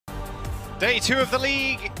Day 2 of the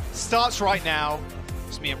league starts right now.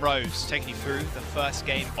 It's me and Rose taking you through the first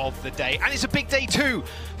game of the day. And it's a big day too.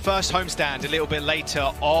 First homestand a little bit later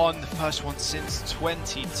on. The first one since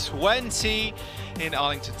 2020 in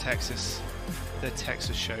Arlington, Texas. The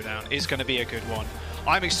Texas Showdown is going to be a good one.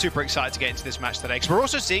 I'm super excited to get into this match today because we're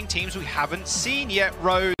also seeing teams we haven't seen yet,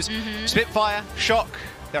 Rose. Spitfire, Shock,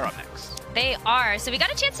 they're up next. They are. So we got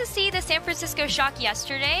a chance to see the San Francisco Shock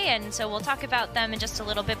yesterday, and so we'll talk about them in just a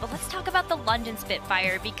little bit. But let's talk about the London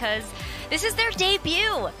Spitfire because this is their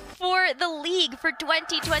debut for the league for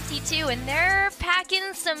 2022, and they're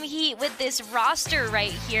packing some heat with this roster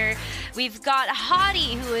right here. We've got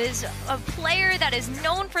Hottie, who is a player that is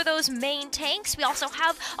known for those main tanks. We also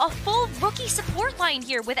have a full rookie support line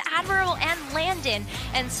here with Admiral and Landon,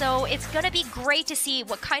 and so it's going to be great to see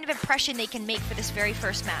what kind of impression they can make for this very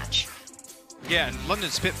first match. Yeah, and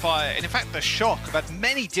London Spitfire, and in fact the Shock, have had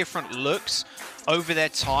many different looks over their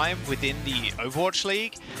time within the Overwatch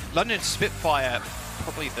League. London Spitfire,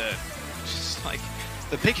 probably the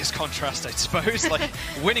biggest contrast, I suppose, like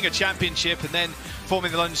winning a championship and then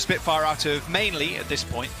forming the London Spitfire out of mainly, at this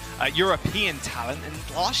point, European talent.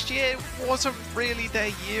 And last year wasn't really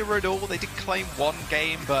their year at all. They did claim one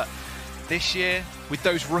game, but this year, with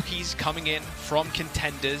those rookies coming in from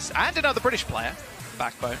contenders and another British player,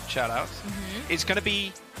 Backbone, shout out. It's going to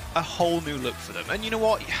be a whole new look for them. And you know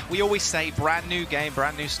what? We always say brand new game,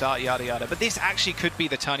 brand new start, yada yada. But this actually could be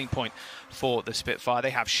the turning point for the Spitfire. They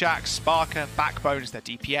have Shaq, Sparker, Backbone as their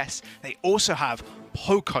DPS. They also have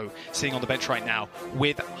Poco sitting on the bench right now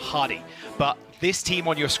with Hardy. But this team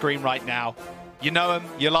on your screen right now, you know them,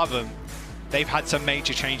 you love them. They've had some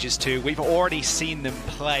major changes too. We've already seen them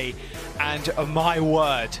play, and my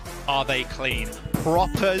word, are they clean.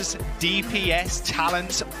 Proper's DPS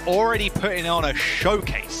talents already putting on a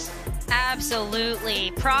showcase.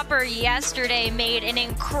 Absolutely. Proper yesterday made an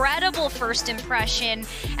incredible first impression,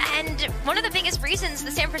 and one of the biggest reasons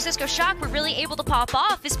the San Francisco Shock were really able to pop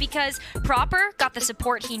off is because Proper got the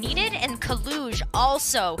support he needed, and Kaluj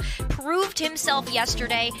also proved himself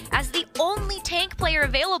yesterday as the only tank player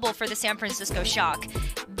available for the San Francisco Shock.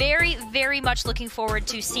 Very, very much looking forward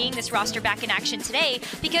to seeing this roster back in action today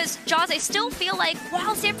because, Jaws, I still feel like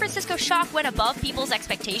while San Francisco Shock went above people's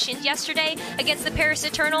expectations yesterday against the Paris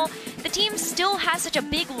Eternal, the team still has such a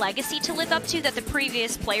big legacy to live up to that the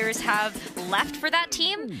previous players have left for that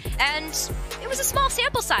team, and it was a small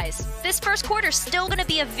sample size. This first quarter is still going to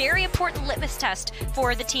be a very important litmus test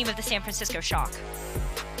for the team of the San Francisco Shock.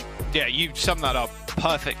 Yeah, you summed that up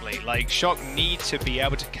perfectly. Like, Shock need to be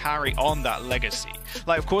able to carry on that legacy.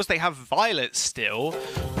 Like, of course, they have Violet still,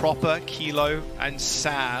 Proper, Kilo, and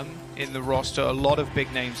Sam in the roster. A lot of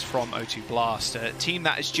big names from O2 Blast. A team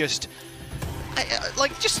that is just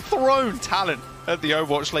thrown talent at the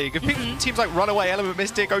Overwatch League. If teams like Runaway, Element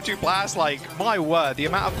Mystic, O2 Blast, like, my word, the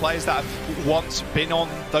amount of players that have once been on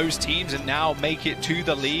those teams and now make it to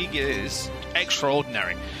the league is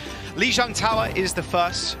extraordinary. Lijiang Tower is the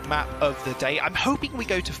first map of the day. I'm hoping we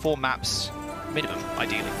go to 4 maps minimum,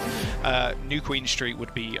 ideally. New Queen Street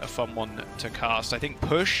would be a fun one to cast. I think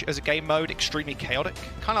Push as a game mode, extremely chaotic.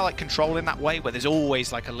 Kind of like Control in that way, where there's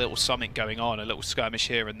always like a little summit going on, a little skirmish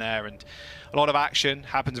here and there, and a lot of action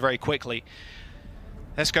happens very quickly.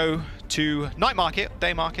 Let's go to Night Market,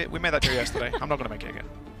 Day Market. We made that joke yesterday. I'm not going to make it again.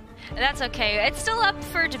 That's okay. It's still up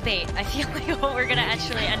for debate. I feel like what we're going to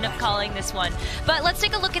actually end up calling this one. But let's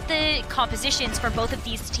take a look at the compositions for both of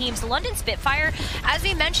these teams. The London Spitfire, as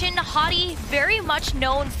we mentioned, Hottie, very much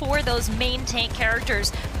known for those main tank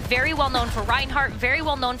characters. Very well known for Reinhardt, very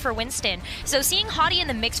well known for Winston. So seeing Hottie in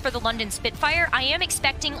the mix for the London Spitfire, I am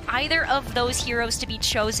expecting either of those heroes to be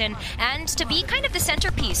chosen and to be kind of the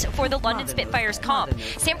centerpiece for the London Spitfire's comp.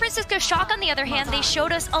 San Francisco Shock, on the other hand, they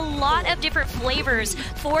showed us a lot of different flavors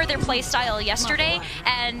for their playstyle yesterday,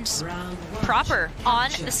 and Proper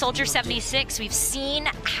on the Soldier 76. We've seen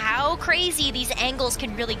how crazy these angles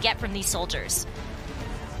can really get from these soldiers.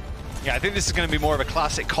 Yeah, I think this is going to be more of a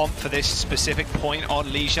classic comp for this specific point on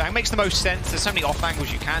Lijiang. It makes the most sense. There's so many off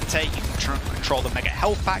angles you can take. You can control the mega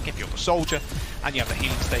health pack if you're the soldier, and you have the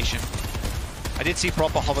healing station. I did see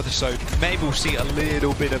Proper hover the so maybe we'll see a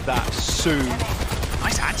little bit of that soon.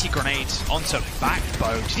 Nice anti-grenade onto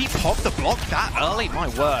Backbone. Did he pop the block that early? My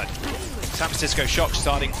word. San Francisco Shock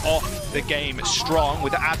starting off the game strong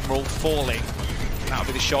with the Admiral falling. That'll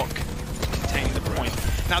be the Shock containing the point.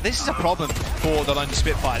 Now, this is a problem for the London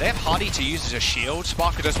Spitfire. They have Hardy to use as a shield.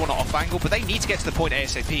 Sparker does want to off-angle, but they need to get to the point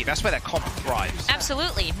ASAP. That's where their comp thrives.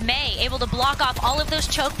 Absolutely. May able to block off all of those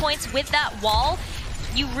choke points with that wall.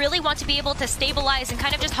 you really want to be able to stabilize and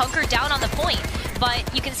kind of just hunker down on the point.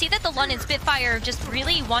 But you can see that the London Spitfire just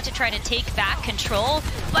really want to try to take back control.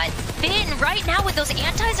 But Finn, right now with those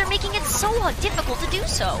antis, are making it so difficult to do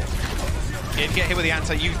so. Yeah, to get hit with the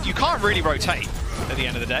anti, you can't really rotate at the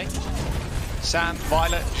end of the day. Sam,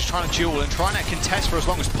 Violet, just trying to duel and trying to contest for as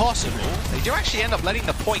long as possible. They do actually end up letting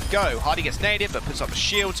the point go. Hardy gets naded, but puts up a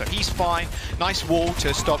shield, so he's fine. Nice wall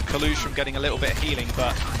to stop Kalush from getting a little bit of healing,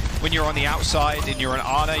 but when you're on the outside and you're an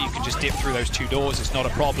Ana, you can just dip through those 2 doors. It's not a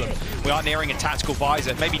problem. We are nearing a tactical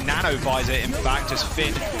visor, maybe nano visor, in fact, as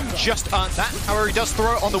Finn just earned that. However, he does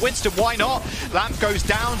throw it on the Winston. Why not? Lamp goes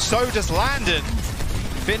down, so does Landon.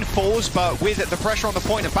 Finn falls, but with the pressure on the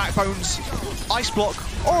point of Backbone's ice block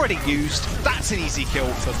already used, that's an easy kill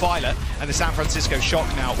for Violet. And the San Francisco Shock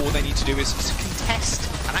now, all they need to do is contest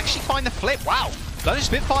and actually find the flip. Wow. London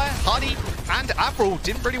Spitfire, Hardy, and Avril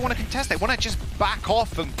didn't really want to contest. They want to just back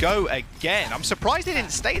off and go again. I'm surprised they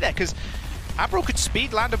didn't stay there, because Avril could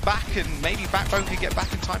speed Landon back, and maybe Backbone could get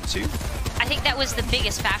back in time too. I think that was the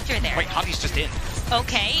bigged factor there. Wait, Hardy's just in.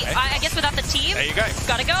 Okay, I guess without the team, there you go.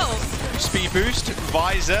 Gotta go. Speed boost,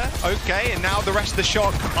 visor, okay, and now the rest of the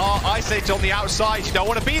Shock are isolated on the outside. You don't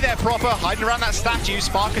want to be there proper, hiding around that statue.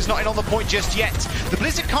 Spark is not in on the point just yet. The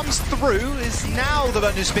Blizzard comes through, is now the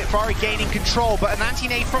London Spitfire gaining control, but an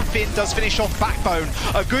anti-nade from Finn does finish off Backbone.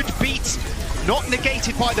 A good beat, not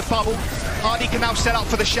negated by the bubble. Hardy can now set up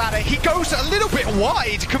for the shatter. He goes a little bit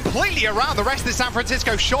wide, completely around the rest of the San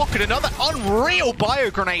Francisco Shock, and another unreal bio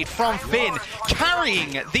grenade from Finn,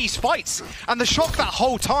 carrying these fights. And the Shock that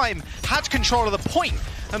whole time had control of the point.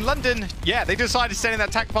 And London, yeah, they decided to send in that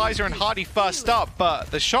attack visor and Hardy first up, but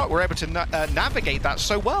the Shock were able to navigate that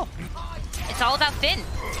so well. It's all about Finn.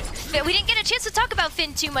 We didn't get a chance to talk about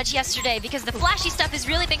Finn too much yesterday because the flashy stuff has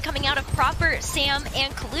really been coming out of Proper, Sam,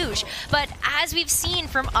 and Kalush. But as we've seen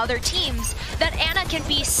from other teams, that Ana can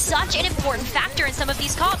be such an important factor in some of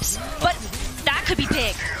these comps. But that could be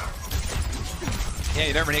big. Yeah,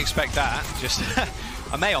 you don't really expect that. Just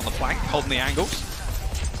a May on the flank, holding the angles.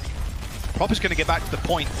 Proper's going to get back to the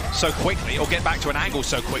point so quickly, or get back to an angle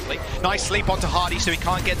so quickly. Nice sleep onto Hardy so he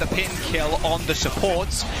can't get the pin kill on the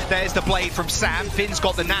supports. There's the blade from Sam. Finn's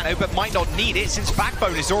got the nano, but might not need it since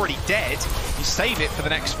Backbone is already dead. You save it for the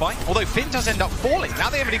next fight. Although Finn does end up falling. Now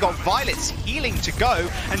they've only got Violet's healing to go,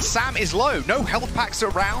 and Sam is low. No health packs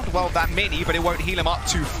around. Well, that mini, but it won't heal him up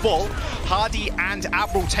to full. Hardy and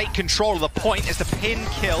Avril take control of the point as the pin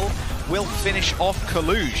kill will finish off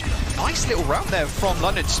Kalush. Nice little round there from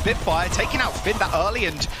London Spitfire, taking out Finn that early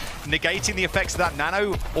and negating the effects of that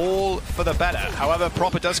nano, all for the better. However,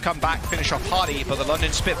 Proper does come back, finish off Hardy, but the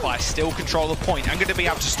London Spitfire still control the point and going to be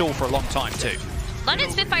able to stall for a long time too.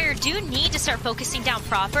 London Spitfire do need to start focusing down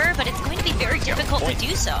Proper, but it's going to be very difficult to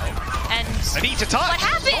do so. And they need to touch. What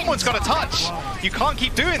happened? Someone's got to touch. You can't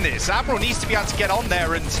keep doing this. Avril needs to be able to get on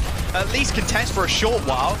there and at least contest for a short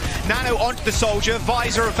while. Nano onto the soldier,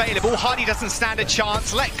 visor available. Hardy doesn't stand a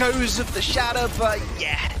chance. Let goes of the shatter, but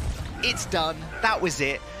yeah, it's done. That was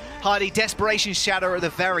it. Hardy, desperation shatter at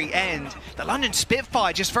the very end. The London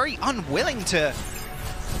Spitfire just very unwilling to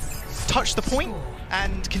touch the point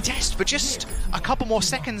and contest for just a couple more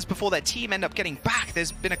seconds before their team end up getting back.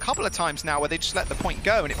 There's been a couple of times now where they just let the point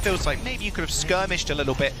go, and it feels like maybe you could have skirmished a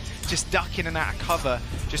little bit, just duck in and out of cover,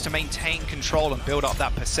 just to maintain control and build up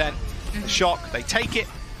that percent. The Shock, they take it,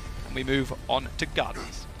 and we move on to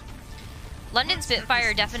Guardians. London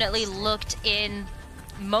Spitfire definitely looked in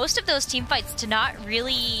most of those team fights to not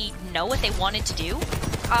really know what they wanted to do.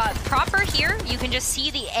 Proper here, you can just see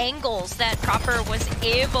the angles that Proper was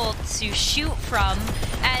able to shoot from,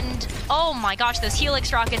 and oh my gosh, those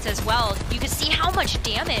Helix rockets as well. You can see how much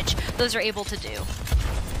damage those are able to do.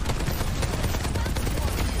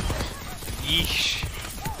 Yeesh.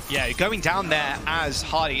 Yeah, going down there as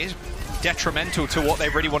Hardy is detrimental to what they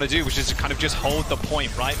really want to do, which is to kind of just hold the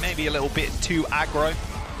point, right? Maybe a little bit too aggro.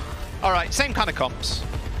 All right, same kind of comps.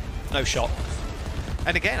 No shot.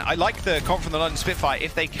 And again, I like the comp from the London Spitfire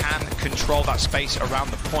if they can control that space around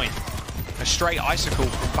the point. A straight icicle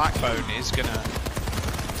from Backbone is going to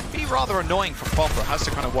be rather annoying for Proper. Has to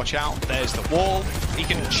kind of watch out. There's the wall. He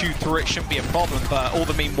can chew through it, shouldn't be a problem. But all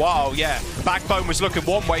the meanwhile, yeah, Backbone was looking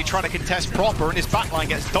one way, trying to contest Proper, and his backline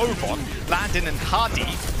gets dove on. Landon and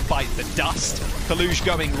Hardy fight the dust. Kalush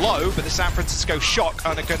going low, but the San Francisco Shock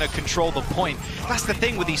are going to control the point. That's the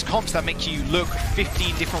thing with these comps that make you look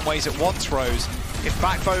 15 different ways at once, Rose. If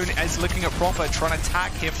Backbone is looking at Proper, trying to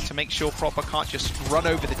tag him to make sure Proper can't just run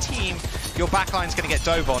over the team, your backline's going to get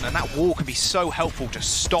dove on, and that wall can be so helpful to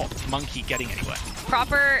stop Monkey getting anywhere.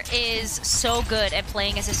 Proper is so good at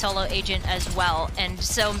playing as a solo agent as well, and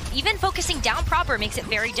so even focusing down Proper makes it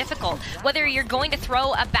very difficult. Whether you're going to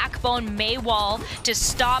throw a backbone May wall to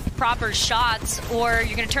stop Proper's shots, or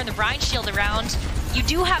you're going to turn the Brine Shield around, you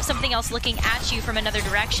do have something else looking at you from another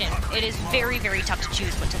direction. It is very, very tough to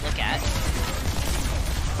choose what to look at.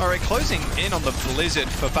 All right, closing in on the Blizzard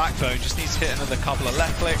for Backbone. Just needs to hit another couple of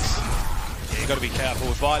left clicks. You've got to be careful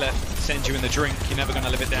with Violet. Sends you in the drink. You're never going to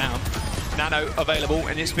live it down. Nano available,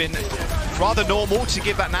 and it's been rather normal to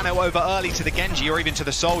give that Nano over early to the Genji or even to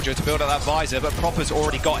the Soldier to build up that visor, but Proper's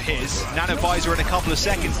already got his. Nano visor in a couple of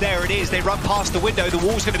seconds. There it is. They run past the window. The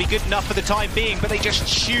wall's going to be good enough for the time being, but they just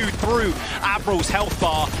chew through Admiral's health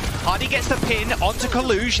bar. Hardy gets the pin onto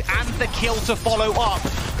Kaluge and the kill to follow up.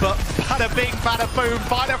 But bada bing, bada boom,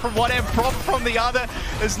 Violet from one end, Prop from the other.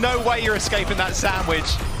 There's no way you're escaping that sandwich.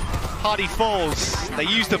 Hardy falls. They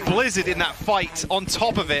use the Blizzard in that fight. On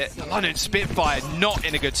top of it, the London Spitfire not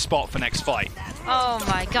in a good spot for next fight. Oh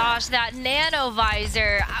my gosh, that Nano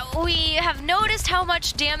Visor. We have noticed how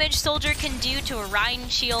much damage Soldier can do to a Rhine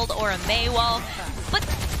Shield or a May wall, but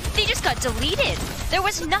they just got deleted. There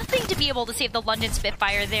was nothing to be able to save the London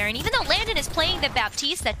Spitfire there, and even though Landon is playing the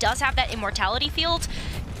Baptiste that does have that immortality field,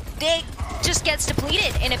 it just gets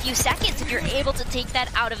depleted in a few seconds if you're able to take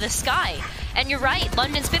that out of the sky. And you're right,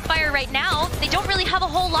 London Spitfire right now, they don't really have a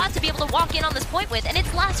whole lot to be able to walk in on this point with, and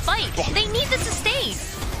it's last fight. They need the sustain.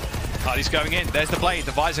 Hardy's going in. There's the blade.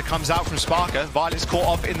 The visor comes out from Sparker. Violet's caught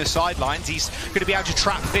off in the sidelines. He's going to be able to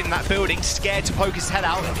trap Finn in that building, scared to poke his head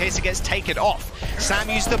out in case it gets taken off. Sam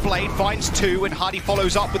uses the blade, finds two, and Hardy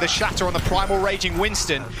follows up with a shatter on the Primal Raging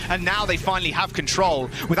Winston. And now they finally have control.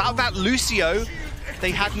 Without that Lucio, they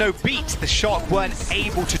had no beat. The Shock weren't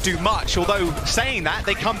able to do much, although saying that,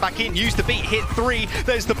 they come back in, use the beat, hit three.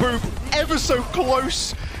 There's the boom, ever so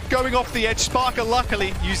close, going off the edge. Sparker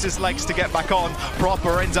luckily used his legs to get back on.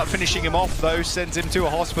 Proper ends up finishing him off though, sends him to a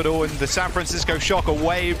hospital, and the San Francisco Shock are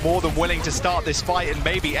way more than willing to start this fight and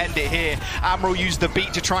maybe end it here. Admiral used the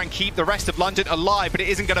beat to try and keep the rest of London alive, but it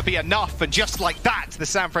isn't going to be enough, and just like that, the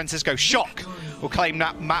San Francisco Shock will claim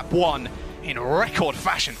that map one in record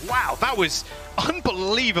fashion. Wow, that was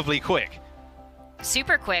unbelievably quick.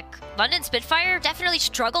 Super quick. London Spitfire definitely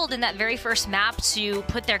struggled in that very first map to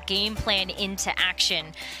put their game plan into action.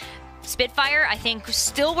 Spitfire, I think,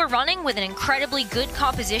 still were running with an incredibly good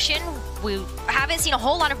composition. We haven't seen a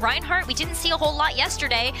whole lot of Reinhardt. We didn't see a whole lot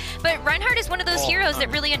yesterday, but Reinhardt is one of those heroes that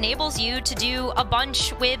really enables you to do a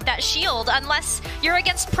bunch with that shield, unless you're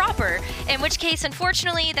against Proper, in which case,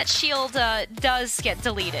 unfortunately, that shield does get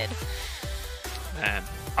deleted.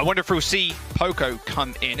 I wonder if we'll see Poco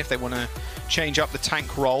come in if they want to change up the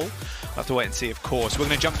tank role. We'll have to wait and see, of course. We're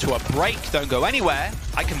going to jump to a break. Don't go anywhere.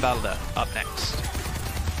 Ikenvalda up next.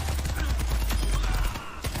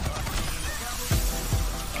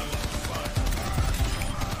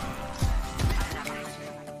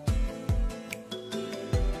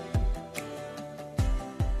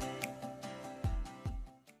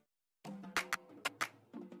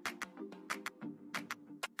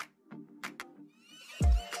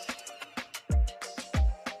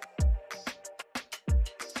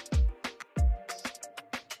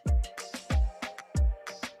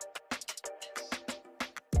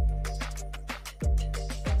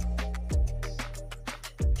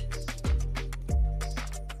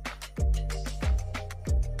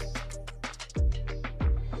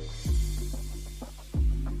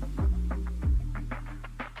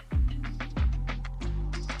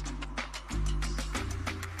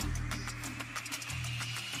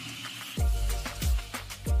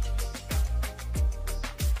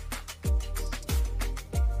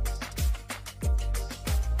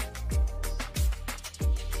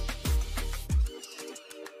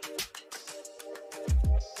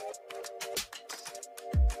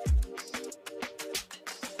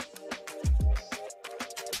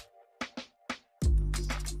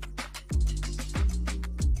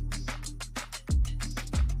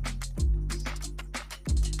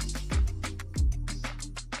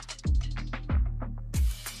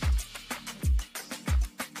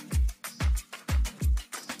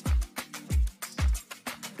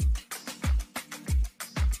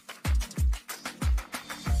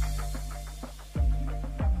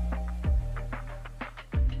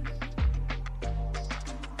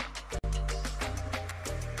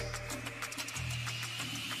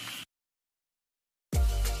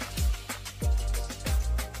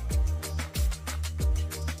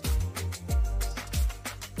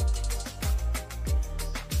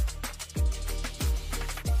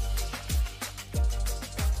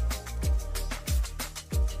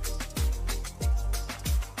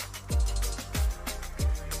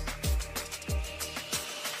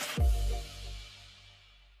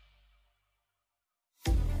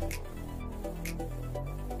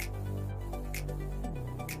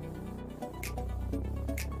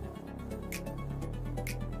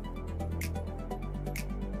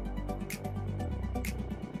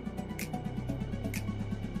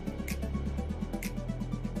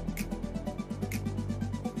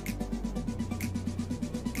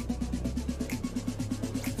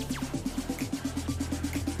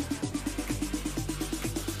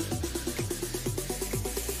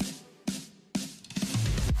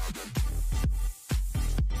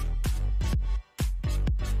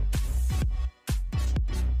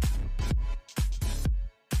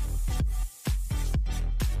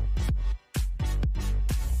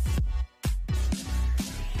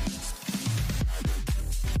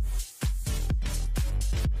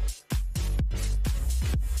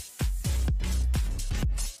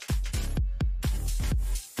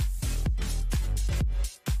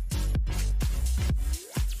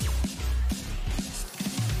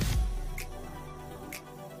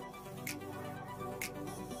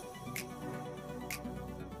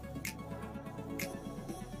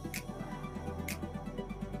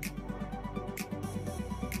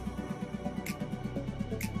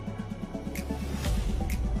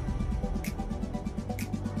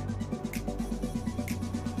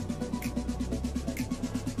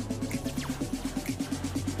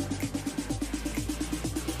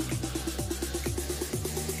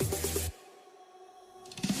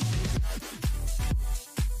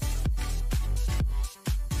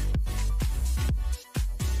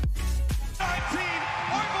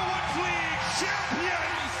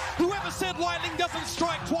 doesn't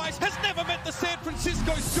strike twice, has never met the San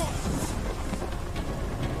Francisco Shock.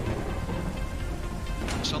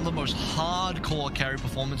 Some of the most hardcore carry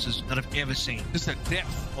performances that I've ever seen. Just a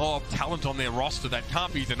depth of talent on their roster that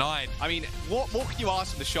can't be denied. I mean, what more can you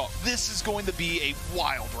ask from the Shock? This is going to be a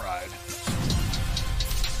wild ride.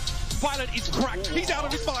 Violet is cracked. He's out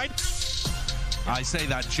of his mind. I say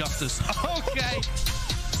that justice. Okay.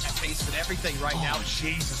 Faced with everything right now.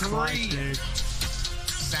 Jesus Christ, dude.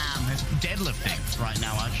 Sam is deadlifting right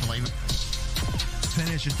now, actually.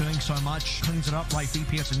 Finish is doing so much. Cleans it up like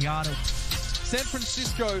DPS and Yada. San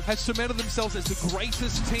Francisco has cemented themselves as the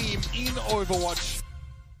greatest team in Overwatch.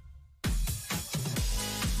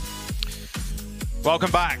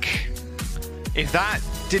 Welcome back. If that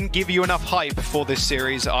didn't give you enough hype for this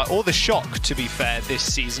series, or the Shock, to be fair, this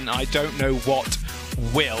season, I don't know what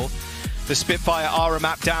will. The Spitfire are a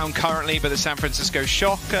map down currently, but the San Francisco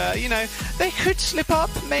Shock, you know, they could slip up,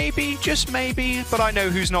 maybe, just maybe, but I know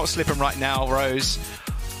who's not slipping right now, Rose.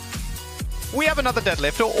 We have another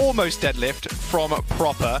deadlift, or almost deadlift, from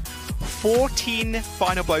Proper. 14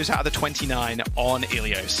 final blows out of the 29 on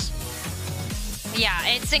Ilios. Yeah,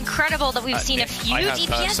 it's incredible that we've seen a few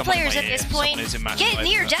DPS players at this point get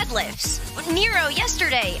near deadlifts. Nero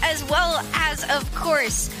yesterday, as well as, of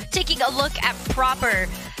course, taking a look at Proper.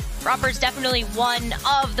 Proper's definitely one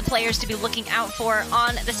of the players to be looking out for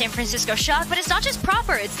on the San Francisco Shock, but it's not just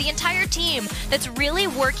Proper, it's the entire team that's really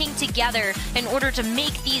working together in order to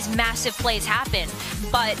make these massive plays happen.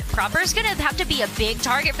 But Proper's gonna have to be a big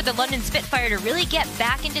target for the London Spitfire to really get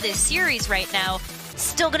back into this series right now.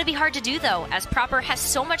 Still gonna be hard to do though, as Proper has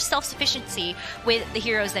so much self-sufficiency with the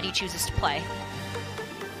heroes that he chooses to play.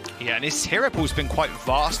 Yeah, and his hero pool's been quite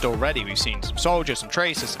vast already. We've seen some Soldier, some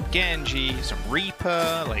Tracer, some Genji, some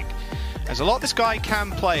Reaper. Like, there's a lot this guy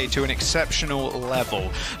can play to an exceptional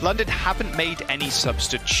level. London haven't made any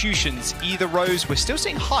substitutions either, Rose. We're still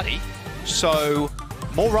seeing Hardy, so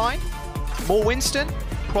more Ryan, more Winston,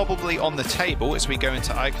 probably on the table as we go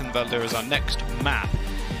into Eichenwalde as our next map.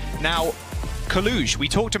 Now, Kaluj, we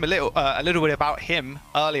talked to him a little bit about him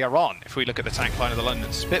earlier on, if we look at the tank line of the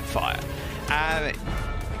London Spitfire.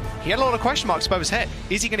 He had a lot of question marks above his head.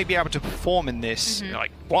 Is he going to be able to perform in this,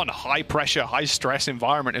 like, one, high-pressure, high-stress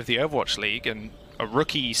environment of the Overwatch League, and a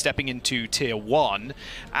rookie stepping into Tier 1?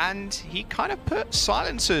 And he kind of put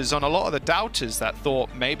silencers on a lot of the doubters that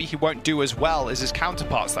thought maybe he won't do as well as his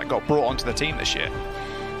counterparts that got brought onto the team this year.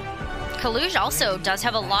 Kaluj also does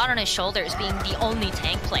have a lot on his shoulders, being the only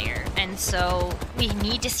tank player, and so we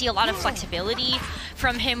need to see a lot of flexibility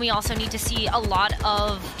from him. We also need to see a lot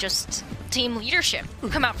of just team leadership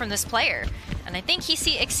come out from this player, and I think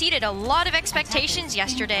he exceeded a lot of expectations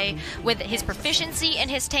yesterday with his proficiency in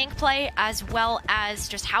his tank play, as well as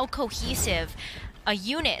just how cohesive a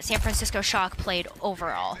unit San Francisco Shock played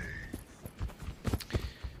overall.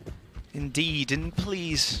 Indeed, and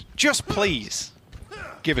please, just please,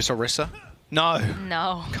 give us Orisa. No.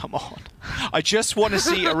 No. Come on. I just want to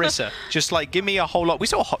see Orisa. Just like, give me a whole lot. We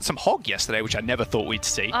saw some Hog yesterday, which I never thought we'd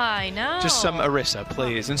see. I know. Just some Orisa,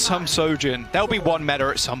 please. And some Sojourn. There'll be one meta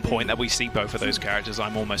at some point that we see both of those characters,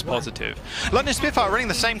 I'm almost positive. London Spitfire running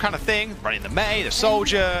the same kind of thing. Running the May, the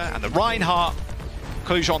Soldier, and the Reinhardt.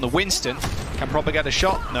 Kaluj on the Winston. Can Proper get a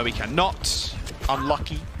shot? No, he cannot.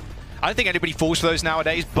 Unlucky. I don't think anybody falls for those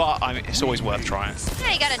nowadays, but I mean, it's always worth trying.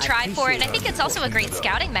 Yeah, you gotta try for it, and I think it's also a great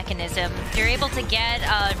scouting mechanism. You're able to get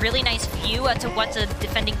a really nice view to what the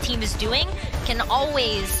defending team is doing, can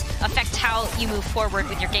always affect how you move forward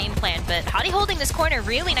with your game plan. But Hadi holding this corner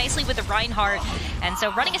really nicely with the Reinhardt, and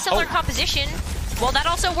so running a similar composition, well, that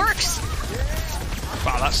also works.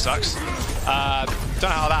 Wow, that sucks. Don't know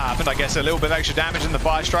how that happened. I guess a little bit of extra damage in the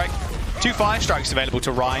Fire Strike. 2 Fire Strikes available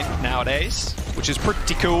to Ryan nowadays, which is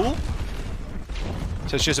pretty cool.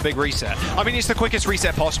 So it's just a big reset. I mean, it's the quickest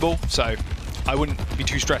reset possible, so I wouldn't be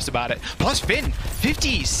too stressed about it. Plus Finn,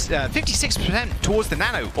 56% towards the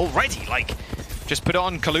Nano already. Like, just put it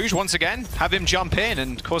on Kaluj once again, have him jump in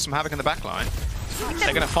and cause some havoc in the backline.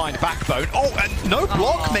 They're going to find Backbone. Oh, and no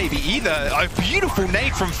block maybe either. A beautiful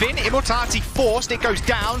nade from Finn. Immortality forced. It goes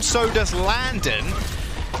down. So does Landon.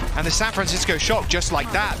 And the San Francisco Shock, just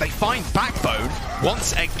like that, they find Backbone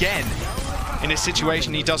once again in a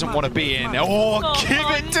situation he doesn't want to be in. Oh, give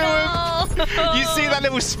it to him! You see that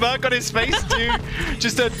little smirk on his face, dude?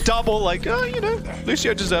 Just a double, like, oh, you know,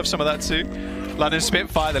 Lucio deserves some of that too. London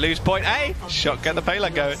Spitfire, the lose point. Hey, Shock get the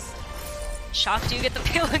payload going. Shock do get the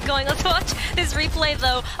payload going. Let's watch this replay,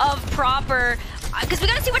 though, of Proper. Because we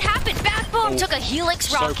got to see what happened. Backbone took a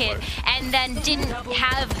Helix rocket and then didn't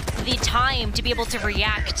have the time to be able to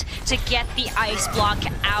react to get the ice block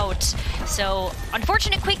out. So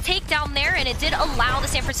unfortunate quick takedown there, and it did allow the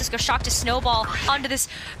San Francisco Shock to snowball onto this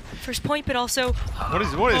first point, but also... What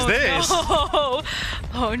is this? No.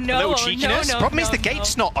 Oh no, a little cheekiness. Problem is the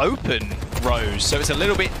gate's not open, Rose, so it's a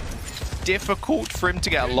little bit difficult for him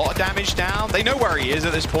to get a lot of damage down. They know where he is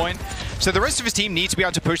at this point. So the rest of his team need to be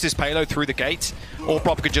able to push this payload through the gate, or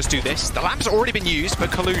Proper could just do this. The lamp's already been used,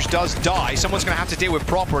 but Kaluj does die. Someone's going to have to deal with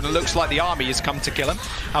Proper, and it looks like the army has come to kill him.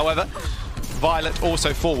 However, Violet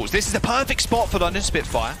also falls. This is the perfect spot for London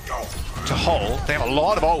Spitfire to hold. They have a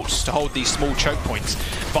lot of ults to hold these small choke points.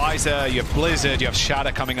 Visor, you have Blizzard, you have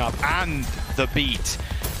Shatter coming up, and the beat.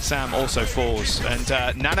 Sam also falls.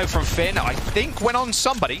 And Nano from Finn, I think, went on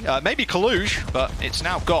somebody. Maybe Kaluj, but it's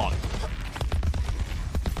now gone.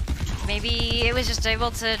 Maybe it was just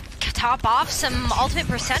able to top off some ultimate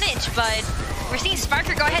percentage, but we're seeing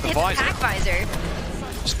Sparker go ahead and hit the pack visor.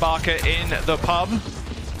 Sparker in the pub.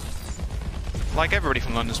 Like everybody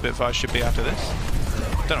from London Spitfire should be after this.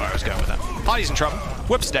 Don't know where I was going with that. Hardy's in trouble.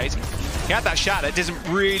 Whoops daisy. He had that shatter, doesn't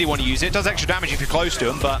really want to use it. It does extra damage if you're close to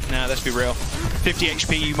him, but nah, let's be real. 50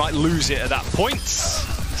 HP, you might lose it at that point.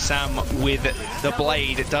 Sam with the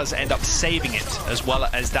blade does end up saving it, as well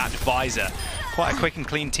as that visor. Quite a quick and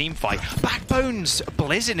clean team fight. Backbone's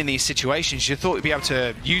Blizzard in these situations. You thought you'd be able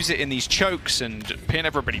to use it in these chokes and pin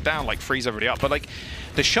everybody down, like freeze everybody up. But like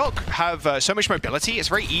the Shock have so much mobility, it's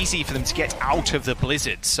very easy for them to get out of the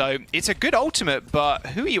Blizzard. So it's a good ultimate, but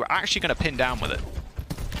who are you actually going to pin down with it?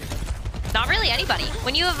 Not really anybody.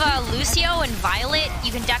 When you have Lucio and Violet,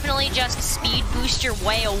 you can definitely just speed boost your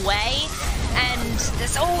way away. And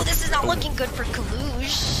this is not looking good for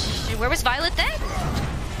Kaluj. Where was Violet then?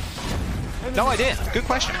 No idea. Good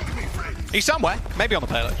question. He's somewhere. Maybe on the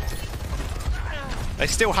payload. They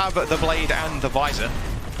still have the blade and the visor.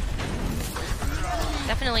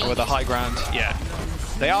 Definitely. With the high ground, yeah.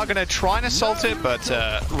 They are going to try and assault it, but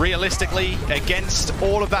realistically, against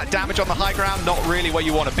all of that damage on the high ground, not really where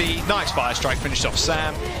you want to be. Nice fire strike finished off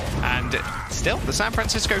Sam. And still, the San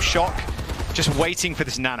Francisco Shock just waiting for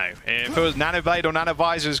this nano. If it was Nano Blade or Nano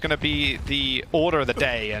Visor is going to be the order of the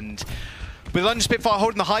day. And with London Spitfire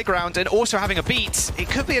holding the high ground and also having a beat, it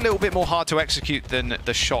could be a little bit more hard to execute than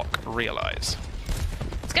the Shock realize.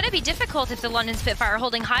 It's going to be difficult if the London Spitfire are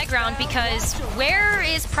holding high ground, because where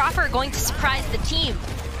is Proper going to surprise the team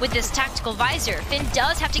with this tactical visor? Finn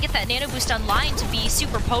does have to get that nano boost online to be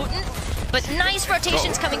super potent, but nice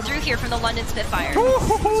rotations coming through here from the London Spitfire.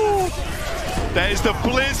 There's the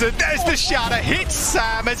Blizzard, there's the Shatter, hits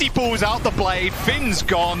Sam as he pulls out the blade. Finn's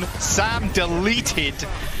gone, Sam deleted.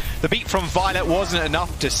 The beat from Violet wasn't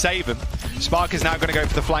enough to save him. Spark is now going to go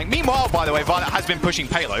for the flank. Meanwhile, by the way, Violet has been pushing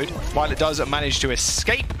payload. Violet does manage to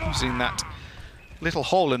escape using that little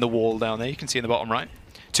hole in the wall down there. You can see in the bottom right.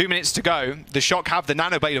 2 minutes to go. The Shock have the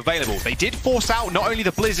Nano Blade available. They did force out not only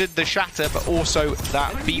the Blizzard, the Shatter, but also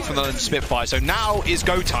that beat from the London Spitfire. So now is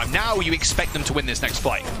go time. Now you expect them to win this next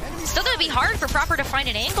fight. Still going to be hard for Proper to find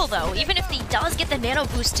an angle, though. Even if he does get the nano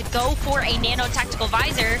boost to go for a nano tactical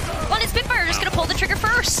visor, London Spitfire are just going to pull the trigger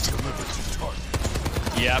first.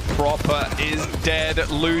 Yeah, Proper is dead,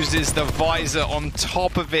 loses the visor on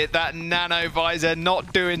top of it. That nano visor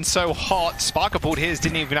not doing so hot. Sparker pulled his,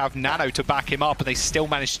 didn't even have nano to back him up, and they still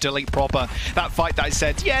managed to delete Proper. That fight that I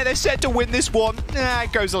said, yeah, they're set to win this one.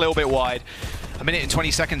 It goes a little bit wide. A minute and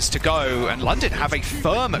 20 seconds to go, and London have a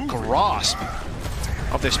firm grasp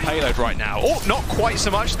of this payload right now. Oh, not quite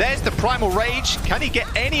so much. There's the Primal Rage. Can he get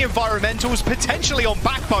any environmentals? Potentially on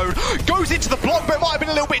Backbone. Goes into the block, but it might have been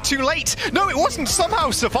a little bit too late. No, it wasn't.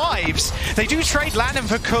 Somehow survives. They do trade Landon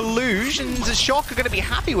for Kaluj, and the Shock are going to be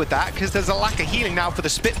happy with that because there's a lack of healing now for the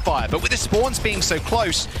Spitfire. But with the spawns being so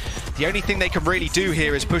close, the only thing they can really do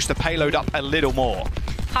here is push the payload up a little more.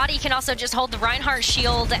 Hottie can also just hold the Reinhardt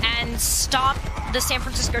shield and stop the San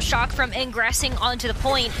Francisco Shock from ingressing onto the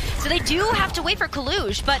point. So they do have to wait for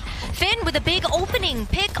Kaluj, but Finn with a big opening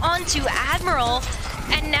pick onto Admiral,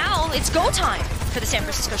 and now it's go time for the San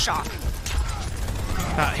Francisco Shock.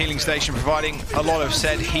 That healing station providing a lot of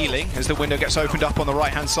said healing as the window gets opened up on the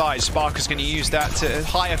right-hand side. Spark is going to use that to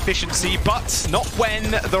high efficiency, but not when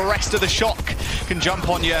the rest of the Shock can jump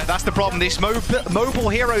on you. That's the problem. These mobile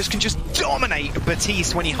heroes can just dominate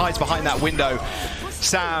Batiste when he hides behind that window.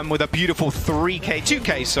 Sam with a beautiful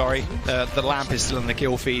 2K, sorry. The lamp is still in the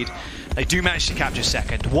kill feed. They do manage to capture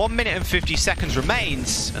second. 1 minute and 50 seconds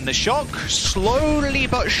remains, and the Shock slowly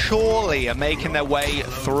but surely are making their way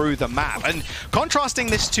through the map. And contrasting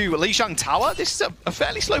this to Lijiang Tower, this is a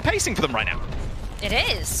fairly slow pacing for them right now. It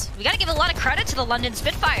is. We got to give a lot of credit to the London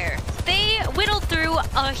Spitfire. They whittled through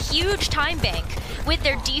a huge time bank with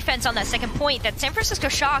their defense on that second point that San Francisco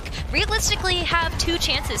Shock realistically have 2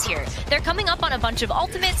 chances here. They're coming up on a bunch of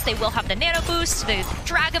ultimates. They will have the Nano Boost, the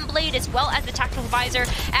Dragon Blade, as well as the Tactical Visor,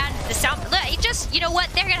 and the Sound... Just, you know what?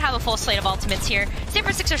 They're going to have a full slate of ultimates here. San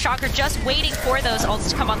Francisco Shock are just waiting for those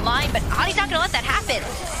ults to come online, but Hadi's not going to let that happen.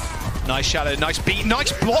 Nice shadow, nice beat,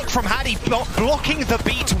 nice block from Hadi, blocking the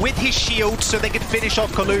beat with his shield so they can finish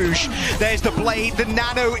off Kalush. There's the blade, the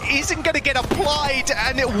nano isn't going to get applied,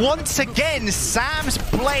 and once again, Sam's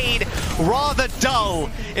blade rather dull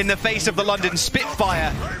in the face of the London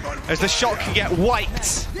Spitfire as the shot can get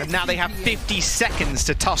wiped, and now they have 50 seconds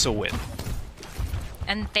to tussle with.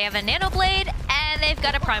 And they have a Nano Blade, and they've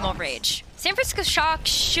got a Primal Rage. San Francisco Shock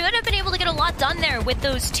should have been able to get a lot done there with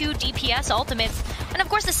those 2 DPS ultimates, and of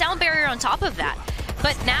course the sound barrier on top of that.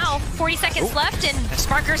 But now, 40 seconds left, and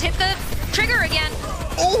Sparkers hit the trigger again.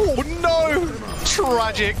 Oh no!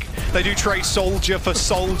 Tragic. They do trade Soldier for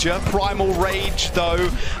Soldier. Primal Rage, though,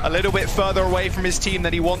 a little bit further away from his team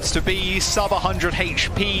than he wants to be. Sub 100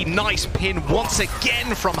 HP. Nice pin once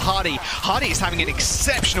again from Hadi. Hadi is having an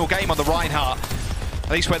exceptional game on the Reinhardt, at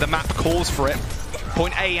least where the map calls for it.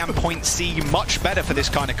 Point A and point C, much better for this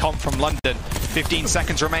kind of comp from London. 15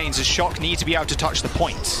 seconds remains as Shock need to be able to touch the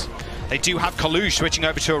points. They do have Kalush switching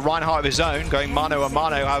over to a Reinhardt of his own, going mano a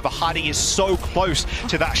mano. However, Hadi is so close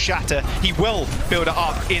to that shatter. He will build it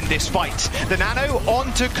up in this fight. The nano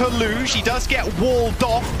onto Kalush. He does get walled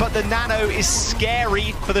off, but the nano is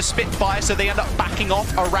scary for the Spitfire, so they end up backing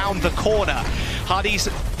off around the corner. Hadi's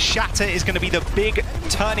shatter is going to be the big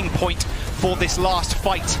turning point for this last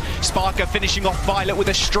fight. Sparker finishing off Violet with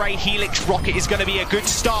a stray Helix rocket is going to be a good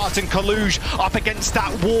start, and Kalush up against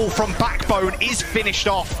that wall from Backbone is finished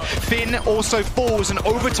off. Finn also falls, and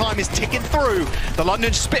overtime is ticking through. The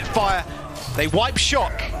London Spitfire, they wipe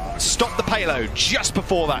Shock, stop the payload just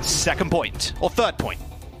before that second point, or third point.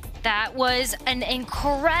 That was an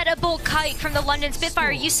incredible kite from the London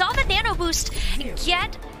Spitfire. You saw the Nano Boost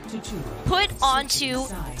get put onto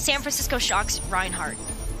San Francisco Shock's Reinhardt.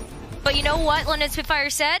 But you know what London Spitfire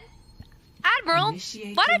said? Admiral,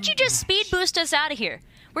 why don't you just speed boost us out of here?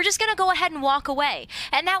 We're just going to go ahead and walk away.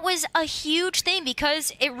 And that was a huge thing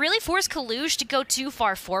because it really forced Kalush to go too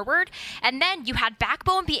far forward. And then you had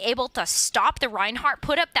Backbone be able to stop the Reinhardt,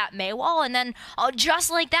 put up that May wall, and then just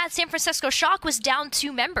like that, San Francisco Shock was down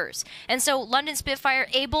 2 members. And so London Spitfire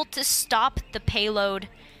able to stop the payload.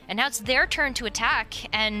 And now it's their turn to attack.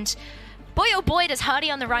 And boy oh boy does Hadi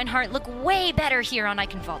on the Reinhardt look way better here on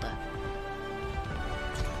Eichenwalde.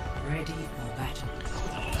 Ready for battle.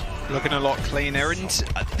 Looking a lot cleaner, and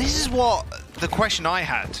this is what the question I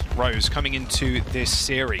had, Rose, coming into this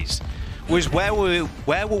series, was where were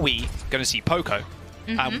we going to see Poco,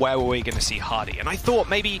 and where were we going to see Hadi? And I thought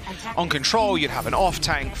maybe on Control you'd have an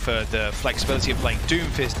off-tank for the flexibility of playing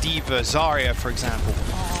Doomfist, D.Va, Zarya, for example.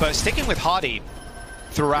 But sticking with Hadi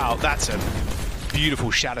throughout, that's a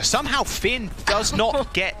beautiful shadow. Somehow Finn does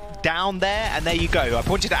not get down there, and there you go. I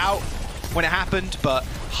pointed it out when it happened, but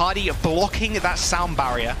Hadi blocking that sound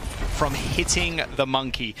barrier from hitting the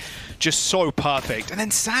monkey. Just so perfect. And then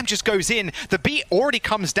Sam just goes in. The beat already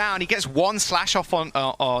comes down. He gets 1 slash off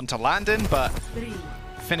onto Landon, but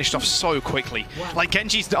finished off so quickly. Like,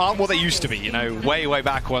 Genjis aren't what they used to be, you know, way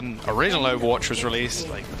back when original Overwatch was released.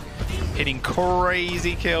 Like, hitting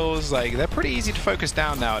crazy kills. Like, they're pretty easy to focus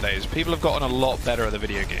down nowadays. People have gotten a lot better at the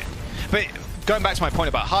video game. But going back to my point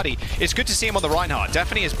about Hadi, it's good to see him on the Reinhardt.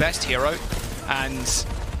 Definitely his best hero. And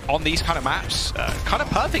on these kind of maps, kind of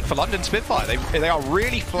perfect for London Spitfire. They are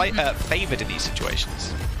really favored in these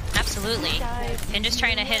situations. Absolutely. And just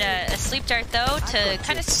trying to hit a sleep dart, though, to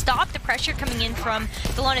kind of stop the pressure coming in from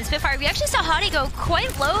the London Spitfire. We actually saw Hadi go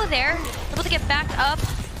quite low there, able to get back up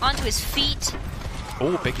onto his feet.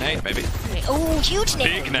 Oh, big nade, maybe. Oh, huge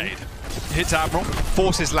nade. Big nade. Hits Admiral,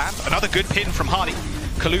 forces lamp. Another good pin from Hadi.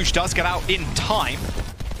 Kalush does get out in time.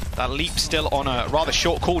 That leap still on a rather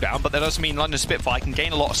short cooldown, but that does mean London Spitfire can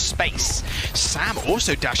gain a lot of space. Sam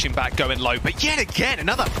also dashing back, going low, but yet again,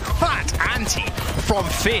 another fat anti from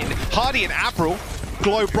Finn. Hadi and Avril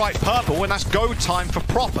glow bright purple, and that's go time for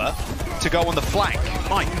Proper to go on the flank.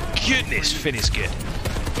 My goodness, Finn is good.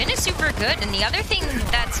 Finn is super good, and the other thing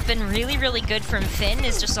that's been really good from Finn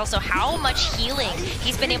is just also how much healing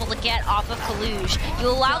he's been able to get off of Kalush. You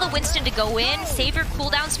allow the Winston to go in, save your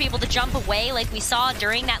cooldowns to be able to jump away like we saw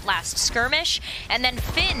during that last skirmish, and then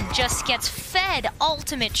Finn just gets fed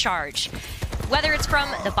ultimate charge. Whether it's from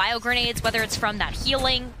the bio grenades, whether it's from that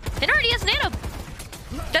healing, Finn already has nano.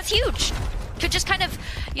 That's huge. could just kind of,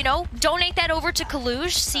 you know, donate that over to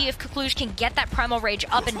Kaluj, see if Kaluj can get that Primal Rage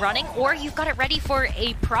up and running, or you've got it ready for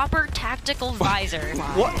a proper tactical visor.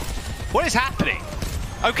 What is happening?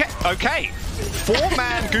 Okay.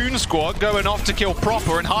 4-man goon squad going off to kill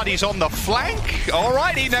Proper, and Hardy's on the flank.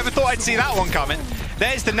 Alrighty, never thought I'd see that one coming.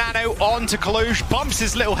 There's the Nano on to Kaluj, bumps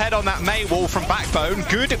his little head on that May wall from Backbone.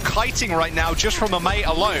 Good kiting right now just from the May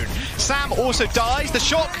alone. Sam also dies, the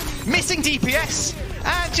shock, missing DPS,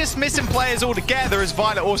 and just missing players altogether as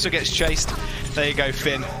Violet also gets chased. There you go,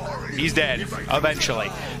 Finn. He's dead, eventually.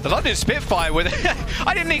 The London Spitfire with...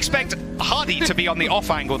 I didn't expect Hardy to be on the off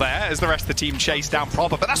angle there as the rest of the team chased down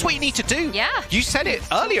Proper, but that's what you need to do. Yeah. You said it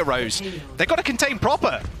earlier, Rose. They got to contain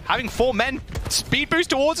Proper. Having 4 men speed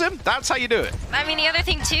boost towards him, that's how you do it. I mean, the other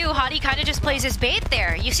thing too, Hardy kind of just plays his bait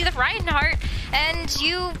there. You see the Reinhardt, and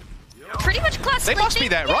you pretty much classically They must be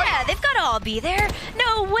there, right? Yeah, they've got to all be there.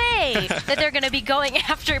 No way that they're going to be going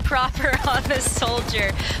after Proper on the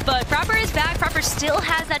Soldier. But Proper is back. Proper still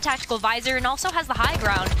has that tactical visor and also has the high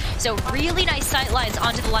ground. So really nice sight lines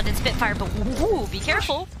onto the London Spitfire, but woo, be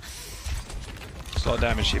careful. It's a lot of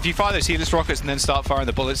damage. If you fire those heatless rockets and then start firing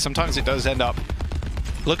the bullets, sometimes it does end up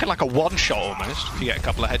looking like a one-shot almost, if you get a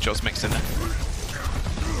couple of headshots mixed in there.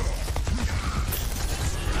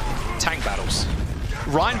 Tank battles.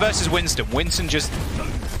 Ryan versus Winston. Winston just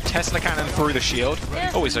Tesla cannon through the shield.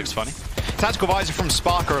 Yeah. Always looks funny. Tactical visor from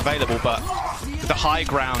Spark are available, but with the high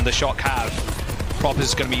ground the Shock have,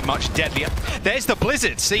 Proper's going to be much deadlier. There's the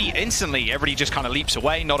Blizzard. See, instantly everybody just kind of leaps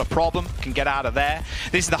away. Not a problem. Can get out of there.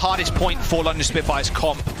 This is the hardest point for London Spitfire's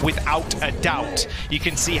comp, without a doubt. You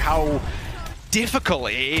can see how difficult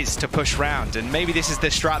it is to push round, and maybe this is the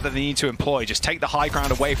strat that they need to employ. Just take the high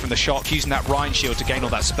ground away from the Shock, using that Rhine shield to gain all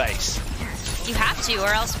that space. You have to,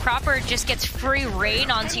 or else Proper just gets free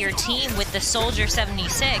reign onto your team with the Soldier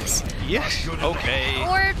 76. Yes, okay.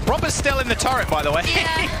 Or Proper's still in the turret, by the way.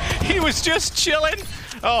 Yeah. He was just chilling.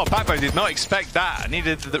 Oh, Backbone did not expect that.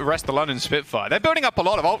 Needed the rest of the London Spitfire. They're building up a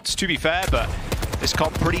lot of ults, to be fair, but this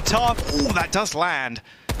comp pretty tough. Ooh, that does land.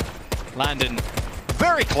 Landon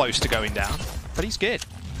very close to going down, but he's good.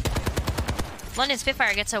 London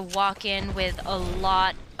Spitfire gets a walk in with a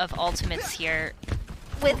lot of ultimates here.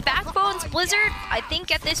 With Backbone's Blizzard, I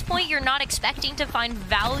think at this point you're not expecting to find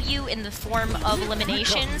value in the form of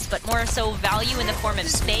eliminations, but more so value in the form of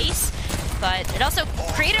space. But it also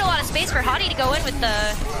created a lot of space for Hottie to go in with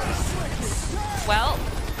the, well,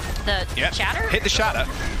 the Shatter? Hit the Shatter.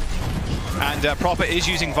 And Proper is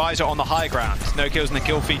using Visor on the high ground. No kills in the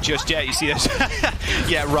kill feed just yet. You see this?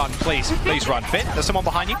 Yeah, run, please. Please run. Finn, there's someone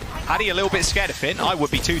behind you. Addy a little bit scared of Finn. I would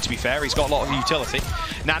be too, to be fair. He's got a lot of utility.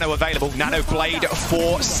 Nano available. Nano Blade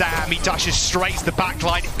for Sam. He dashes straight to the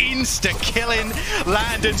backline. Insta-killing.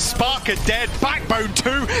 Landon. Spark are dead. Backbone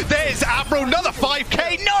 2. There's Admiral. Another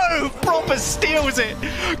 5k. No! Proper steals it.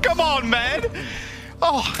 Come on, man.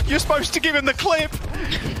 Oh, you're supposed to give him the clip.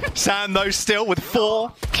 Sam, though, still with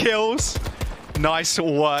 4 kills. Nice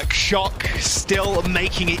work. Shock still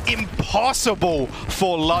making it impossible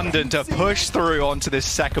for London to push through onto this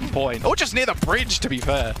second point. Or just near the bridge, to be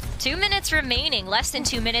fair. 2 minutes remaining. Less than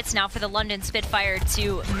 2 minutes now for the London Spitfire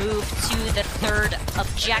to move to the third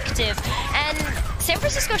objective. And San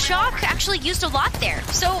Francisco Shock actually used a lot there.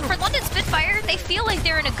 So for London Spitfire, they feel like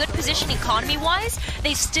they're in a good position economy-wise.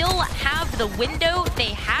 They still have the window,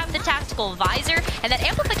 they have the tactical visor, and that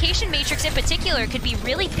amplification matrix in particular could be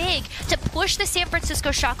really big to push the San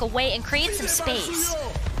Francisco Shock away and create some space.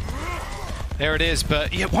 There it is,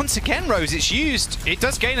 but yeah, once again, Rose, it's used. It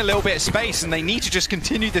does gain a little bit of space, and they need to just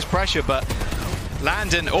continue this pressure, but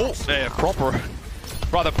Landon, Proper,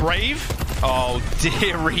 rather brave. Oh,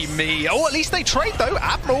 dearie me. Oh, at least they trade, though.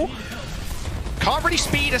 Admiral can't really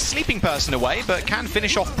speed a sleeping person away, but can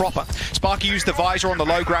finish off Proper. Sparky used the visor on the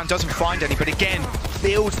low ground, doesn't find any, but again,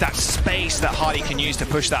 builds that space that Hardy can use to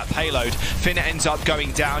push that payload. Finn ends up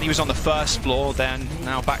going down. He was on the first floor, then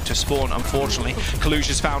now back to spawn, unfortunately. Kaluj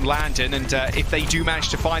has found Landon, and if they do manage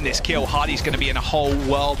to find this kill, Hardy's going to be in a whole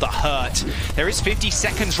world of hurt. There is 50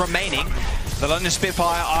 seconds remaining. The London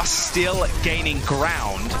Spitfire are still gaining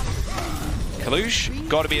ground. Kaluj,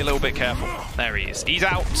 got to be a little bit careful. There he is. He's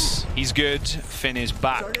out. He's good. Finn is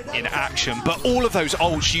back in action. But all of those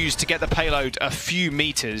ults used to get the payload a few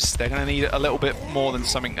meters. They're going to need a little bit more than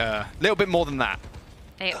something, little bit more than that.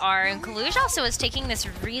 They are, and Kaluj also is taking this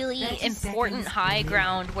really important high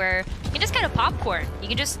ground where you can just kind of popcorn. You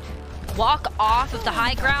can just walk off of the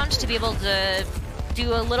high ground to be able to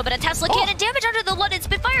do a little bit of Tesla cannon damage under the London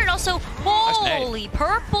Spitfire, and also, holy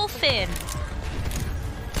purple Finn.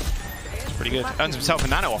 Pretty good. Earns himself a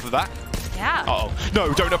nano off of that. Yeah. Uh-oh.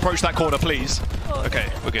 No, don't approach that corner, please.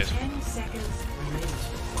 Okay, we're good.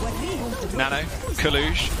 Nano,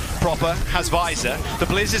 Kaluge, Proper has Visor. The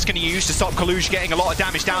Blizzard's going to use to stop Kaluge getting a lot of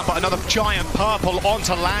damage down, but another giant purple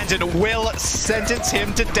onto Landon will sentence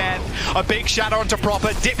him to death. A big shadow onto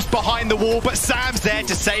Proper, dips behind the wall, but Sam's there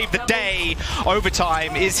to save the day.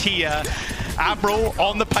 Overtime is here. Admiral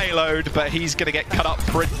on the payload, but he's going to get cut up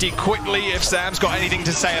pretty quickly if Sam's got anything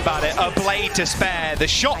to say about it. A blade to spare. The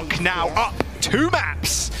Shock now up 2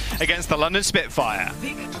 maps against the London Spitfire.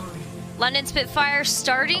 London Spitfire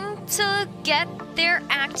starting to get their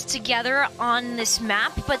act together on this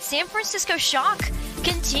map, but San Francisco Shock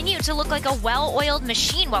continue to look like a well-oiled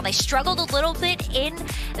machine. While they struggled a little bit in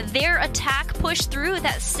their attack push through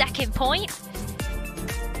that second point,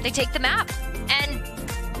 they take the map. And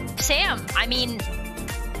Sam, I mean,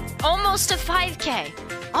 almost a 5K.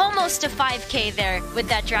 Almost a 5K there with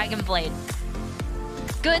that Dragon Blade.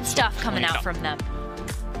 Good stuff coming out from them.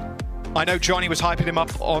 I know Johnny was hyping him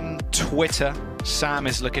up on Twitter. Sam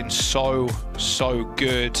is looking so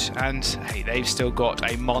good. And hey, they've still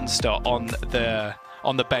got a monster on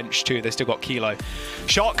the bench too. They've still got Kilo.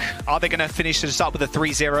 Shock, are they going to finish this up with a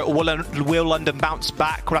 3-0? Or will London bounce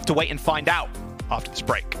back? We'll have to wait and find out after this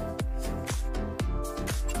break.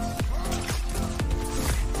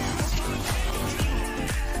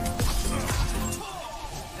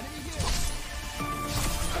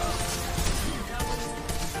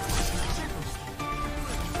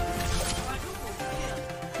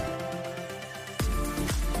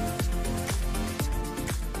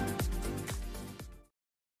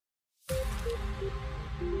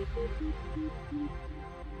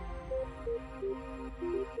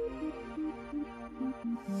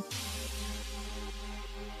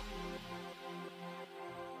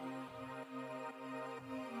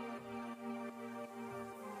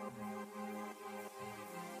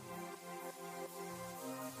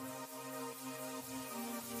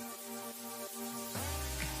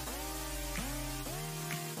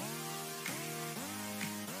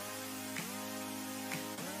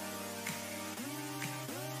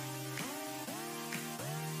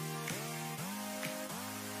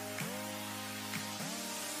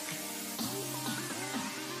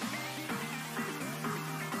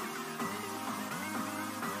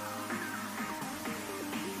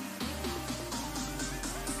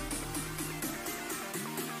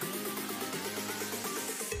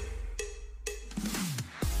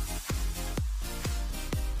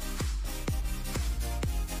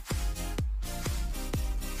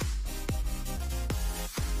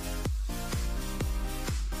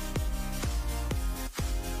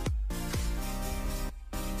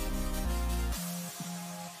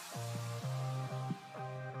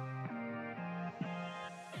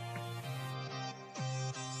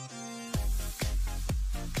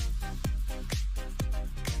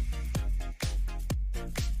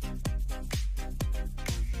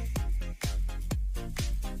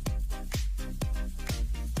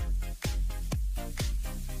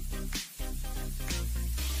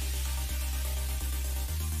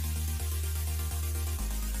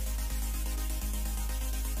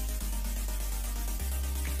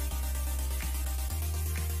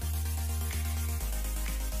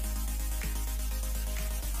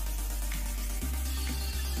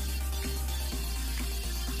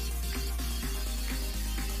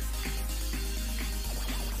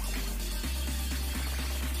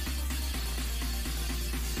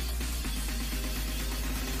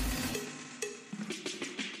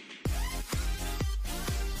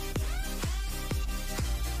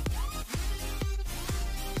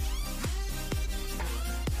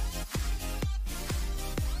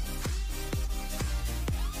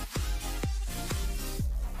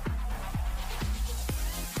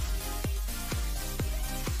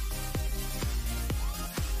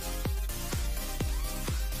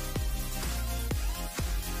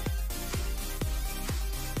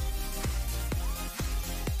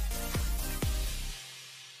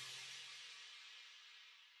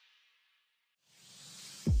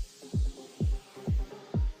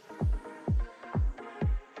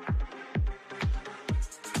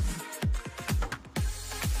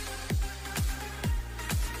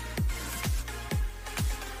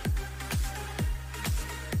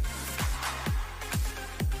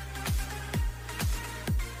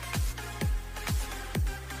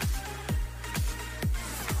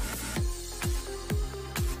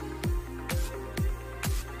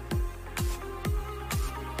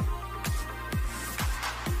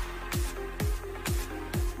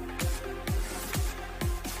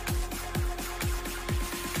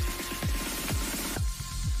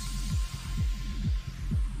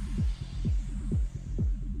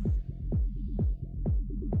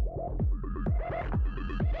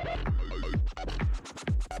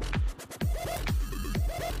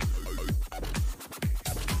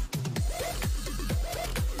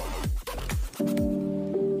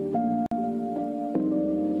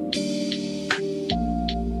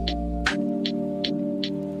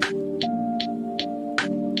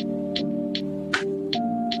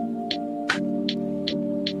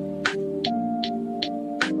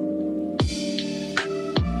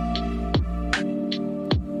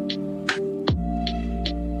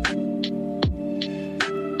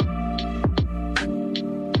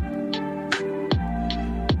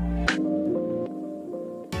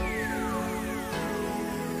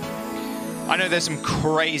 I know there's some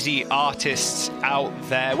crazy artists out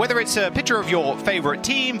there, whether it's a picture of your favorite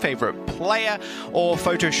team, favorite player, or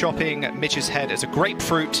photoshopping Mitch's head as a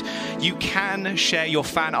grapefruit, you can share your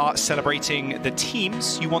fan art celebrating the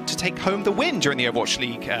teams you want to take home the win during the Overwatch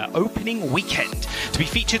League opening weekend. To be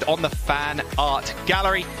featured on the fan art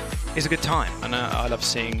gallery is a good time, and I love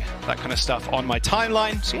seeing that kind of stuff on my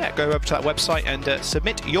timeline. So yeah, go over to that website and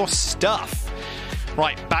submit your stuff.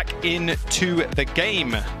 Right, back into the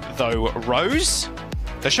game though, Rose.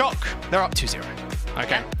 The Shock, they're up 2-0.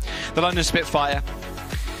 Okay. The London Spitfire,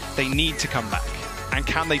 they need to come back. And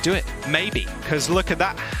can they do it? Maybe, because look at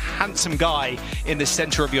that handsome guy in the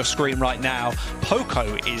center of your screen right now.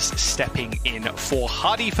 Poco is stepping in for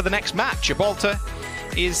Hardy for the next match. Gibraltar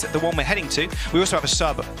is the one we're heading to. We also have a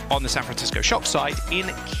sub on the San Francisco Shock side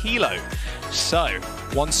in Kilo. So,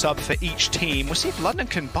 one sub for each team. We'll see if London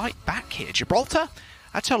can bite back here. Gibraltar,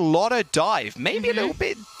 that's a lot of dive. Maybe a little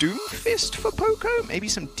bit Doomfist for Poco. Maybe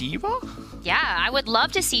some D.Va. Yeah, I would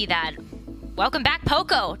love to see that. Welcome back,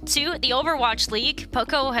 Poco, to the Overwatch League.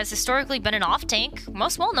 Poco has historically been an off-tank,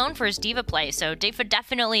 most well known for his D.Va play, so D.Va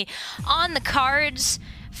definitely on the cards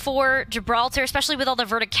for Gibraltar, especially with all the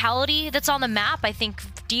verticality that's on the map. I think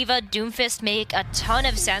D.Va, Doomfist make a ton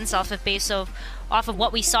of sense off of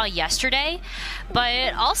what we saw yesterday.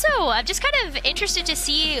 But also, I'm just kind of interested to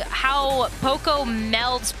see how Poco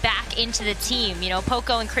melds back into the team. You know,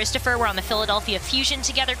 Poco and Christopher were on the Philadelphia Fusion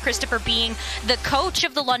together, Christopher being the coach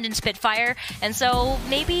of the London Spitfire, and so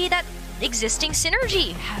maybe that existing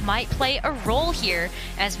synergy might play a role here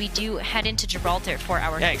as we do head into Gibraltar for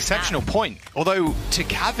our exceptional point. Although, to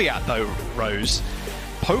caveat though, Rose,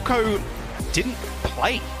 Poco didn't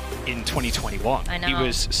play in 2021. I know. He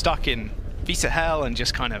was stuck in Visa Hell and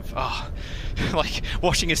just kind of, like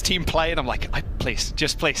watching his team play, and I'm like, please,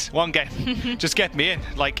 one game, just get me in.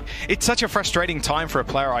 Like, it's such a frustrating time for a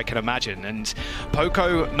player, I can imagine. And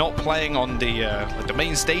Poco not playing on the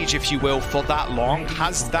main stage, if you will, for that long,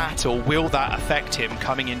 has that or will that affect him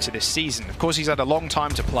coming into this season? Of course, he's had a long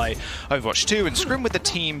time to play Overwatch 2 and scrim with the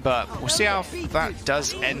team, but we'll see how that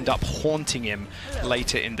does end up haunting him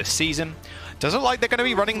later in the season. Doesn't look like they're going to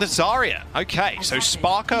be running the Zarya. Okay, so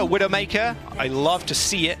Sparker, Widowmaker, I love to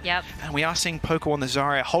see it. Yep. And we are seeing Poco on the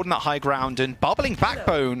Zarya holding that high ground and bubbling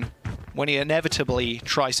backbone when he inevitably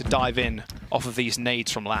tries to dive in off of these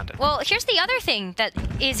nades from Landon. Well, here's the other thing that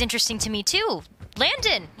is interesting to me too.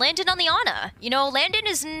 Landon on the Ana. You know, Landon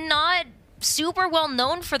is not super well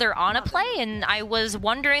known for their Ana play, and I was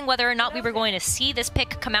wondering whether or not we were going to see this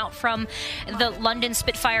pick come out from the London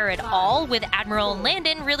Spitfire at all, with Admiral and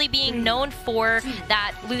Landon really being known for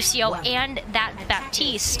that Lucio and that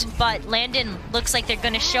Baptiste. But Landon looks like they're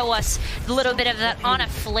going to show us a little bit of that Ana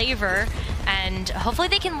flavor, and hopefully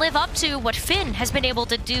they can live up to what Finn has been able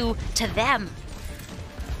to do to them.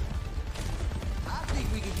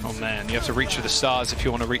 Oh man, you have to reach for the stars if you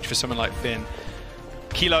want to reach for someone like Finn.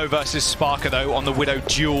 Kilo versus Sparker, though, on the Widow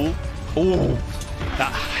duel. Ooh,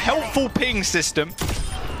 that helpful ping system.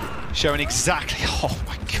 Showing exactly, oh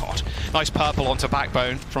my god. Nice purple onto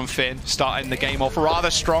Backbone from Finn, starting the game off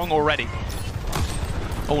rather strong already.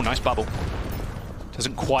 Oh, nice bubble.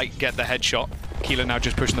 Doesn't quite get the headshot. Kilo now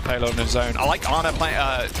just pushing the payload in the zone. I like Ana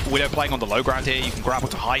Widow playing on the low ground here. You can grapple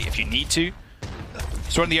to height if you need to.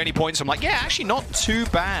 So one of the only points I'm like, yeah, actually not too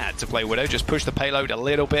bad to play Widow. Just push the payload a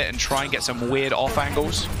little bit and try and get some weird off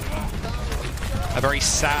angles. A very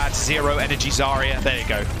sad zero energy Zarya. There you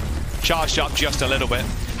go. Charged up just a little bit.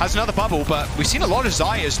 Has another bubble, but we've seen a lot of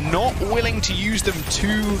Zaryas not willing to use them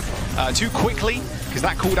too quickly, because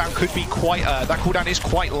that cooldown could be quite that cooldown is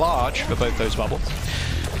quite large for both those bubbles.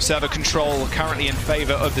 Server control currently in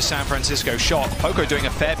favor of the San Francisco Shock. Poco doing a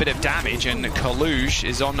fair bit of damage, and Kaluge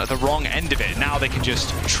is on the wrong end of it. Now they can just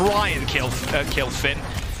try and kill Finn.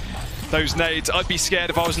 Those nades, I'd be scared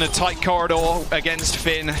if I was in a tight corridor against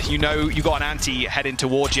Finn. You know you got an anti heading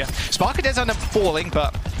towards you. Sparker does end up falling,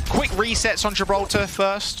 but quick resets on Gibraltar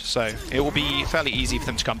first, so it will be fairly easy for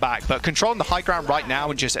them to come back. But controlling the high ground right now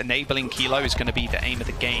and just enabling Kilo is going to be the aim of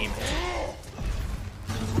the game.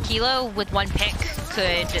 Kilo, with one pick,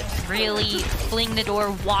 could really fling the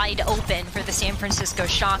door wide open for the San Francisco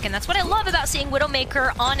Shock, and that's what I love about seeing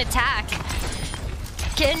Widowmaker on attack.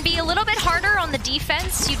 Can be a little bit harder on the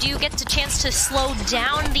defense. You do get the chance to slow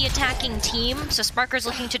down the attacking team, so Sparker's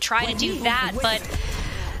looking to try to do that, but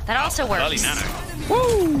that also works. Early nano.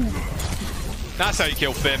 Woo! That's how you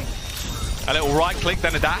kill Finn. A little right click,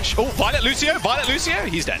 then a dash. Oh, Violet Lucio,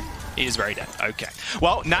 he's dead. He is very dead. Okay.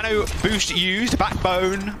 Well, nano boost used.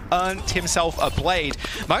 Backbone earned himself a blade.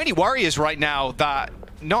 My only worry is right now that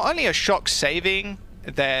not only are Shock saving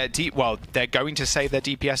their they're going to save their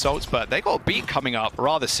DPS ults, but they got a beat coming up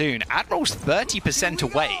rather soon. Admiral's 30%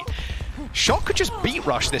 away. Shock could just beat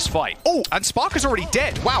rush this fight. Oh, and Spark is already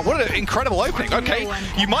dead. Wow, what an incredible opening. Okay,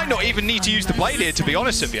 you might not even need to use the blade here, to be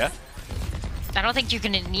honest with you. I don't think you're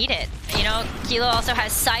going to need it. You know, Kilo also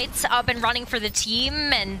has sights up and running for the team,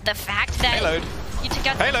 and the fact that Payload. you took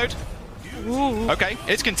out... Payload. Ooh. Okay,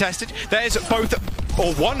 it's contested. There's both,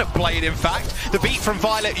 or one blade in fact. The beat from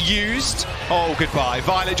Violet used. Oh, goodbye.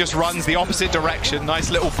 Violet just runs the opposite direction. Nice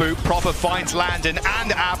little boot. Proper finds Landon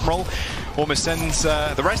and Admiral. Almost sends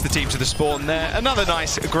the rest of the team to the spawn there. Another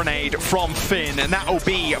nice grenade from Finn, and that will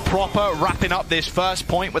be Proper wrapping up this first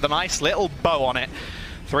point with a nice little bow on it.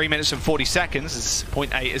 3 minutes and 40 seconds as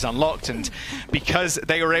point A is unlocked, and because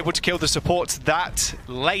they were able to kill the supports that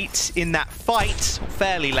late in that fight,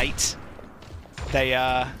 fairly late,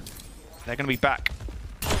 they're going to be back.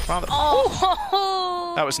 Rather.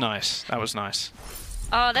 Oh! That was nice. That was nice.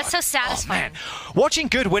 Oh, that's so satisfying. Oh, man. Watching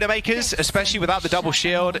good Widowmakers, especially without the double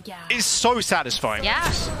shield, is so satisfying.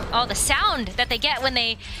 Yeah. Oh, the sound that they get when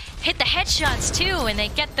they hit the headshots too, and they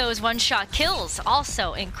get those one-shot kills,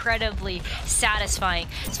 also incredibly satisfying.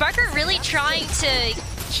 Sparker really trying to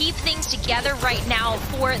keep things together right now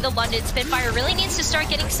for the London Spitfire. Really needs to start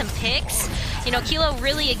getting some picks. You know, Kilo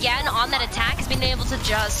really, again, on that attack has been able to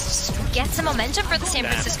just get some momentum for the San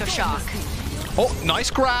Francisco Shock. Oh, nice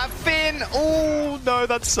grab, Finn. Oh, no,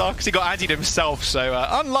 that sucks. He got antied himself, so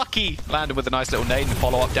unlucky. Landed with a nice little nade and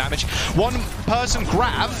follow-up damage. One person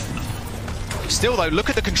grab. Still, though, look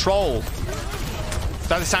at the control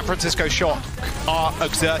that the San Francisco Shock are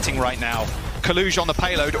exerting right now. Kaluge on the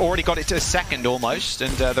payload, already got it to a second almost,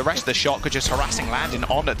 and the rest of the Shock are just harassing Landon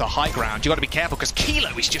on at the high ground. You got to be careful because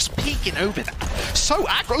Kilo is just peeking over that. So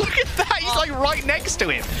aggro, look at that, he's like right next to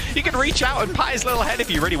him. You can reach out and pat his little head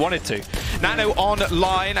if you really wanted to. Nano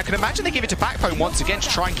online, I can imagine they give it to Backbone once again to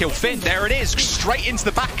try and kill Finn. There it is, straight into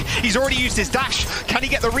the back. He's already used his dash. Can he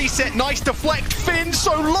get the reset? Nice deflect. Finn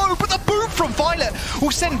so low, but the boot from Violet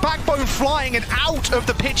will send Backbone flying and out of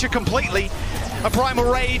the picture completely. A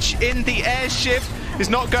Primal Rage in the airship is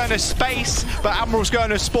not going to space, but Admiral's going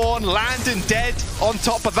to spawn. Landon dead. On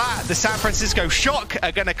top of that, the San Francisco Shock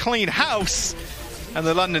are going to clean house, and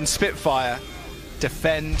the London Spitfire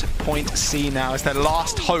defend point C now as their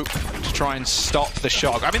last hope to try and stop the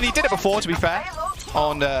Shock. I mean, they did it before, to be fair,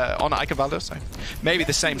 on Eichenwalde, so maybe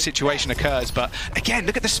the same situation occurs, but again,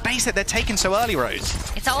 look at the space that they're taking so early, Rose.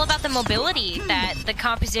 It's all about the mobility that the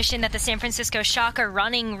composition that the San Francisco Shock are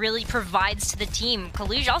running really provides to the team.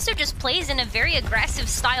 Kaluge also just plays in a very aggressive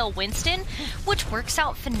style Winston, which works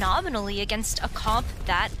out phenomenally against a comp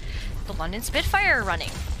that the London Spitfire are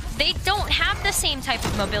running. They don't have the same type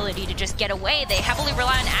of mobility to just get away. They heavily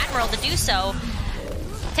rely on Admiral to do so.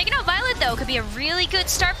 Taking out Violet, though, could be a really good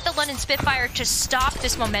start for the London Spitfire to stop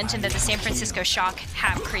this momentum that the San Francisco Shock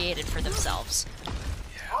have created for themselves.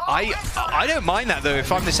 I don't mind that, though. If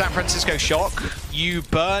I'm the San Francisco Shock, you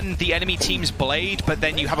burn the enemy team's blade, but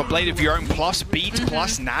then you have a blade of your own plus beat,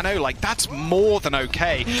 plus nano. Like, that's more than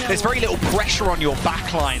okay. There's very little pressure on your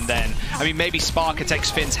backline then. I mean, maybe Sparker takes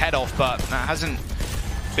Finn's head off, but that hasn't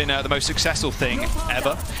been the most successful thing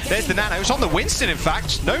ever. There's the nano. It's on the Winston, in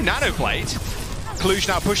fact. No nano blade. Kaluge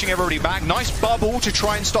now pushing everybody back. Nice bubble to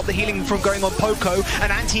try and stop the healing from going on Poco.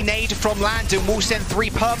 An anti-nade from Landon will send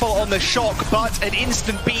 3 purple on the Shock, but an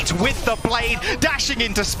instant beat with the blade. Dashing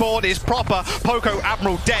into spawn is Proper. Poco,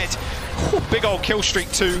 Admiral dead. Whew, big old kill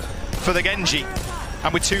streak too for the Genji.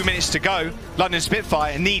 And with 2 minutes to go, London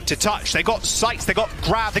Spitfire need to touch. They got sights, they got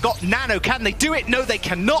grab, they got nano. Can they do it? No, they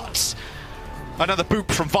cannot. Another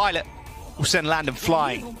boop from Violet will send Landon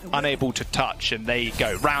flying, unable to touch, and there you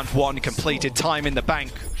go. Round 1 completed, time in the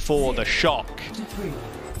bank for the Shock.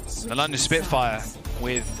 The London Spitfire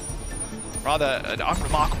with rather an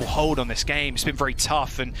unremarkable hold on this game. It's been very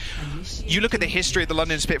tough, and you look at the history of the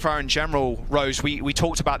London Spitfire in general, Rose, we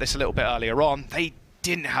talked about this a little bit earlier on. They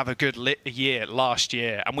didn't have a good year last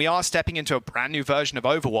year, and we are stepping into a brand new version of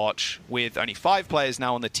Overwatch with only 5 players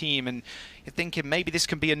now on the team, and you're thinking maybe this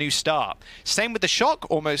can be a new start. Same with the Shock,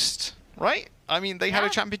 almost. Right? I mean, they had a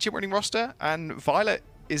championship winning roster, and Violet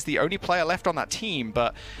is the only player left on that team,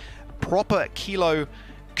 but Proper, Kilo,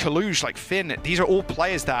 Kaluge, like Finn, these are all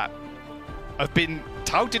players that have been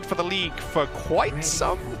touted for the league for quite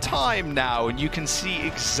some time now, and you can see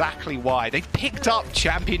exactly why. They've picked up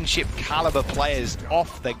championship caliber players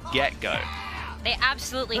off the get-go. They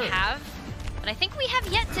absolutely have. But I think we have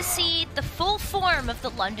yet to see the full form of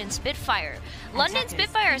the London Spitfire. London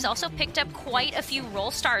Spitfire has also picked up quite a few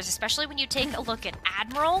role stars, especially when you take a look at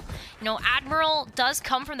Admiral. You know, Admiral does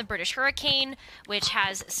come from the British Hurricane, which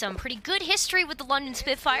has some pretty good history with the London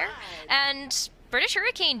Spitfire. And British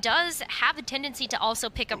Hurricane does have a tendency to also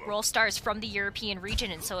pick up role stars from the European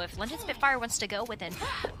region, and so if London Spitfire wants to go with an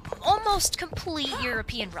almost complete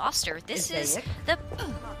European roster, this is the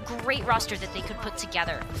great roster that they could put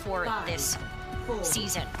together for this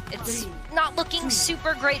season. It's not looking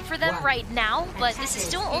super great for them right now, but this is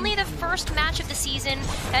still only the first match of the season,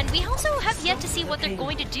 and we also have yet to see what they're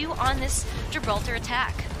going to do on this Gibraltar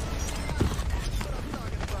attack.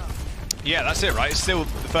 Yeah, that's it, right? It's still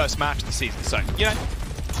the first match of the season, so, you know,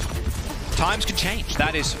 times can change,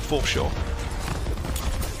 that is for sure.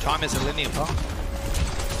 Time is a linear path.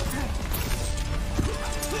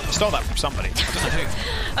 I stole that from somebody. I don't know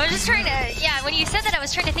who. I was just trying to, yeah, when you said that, I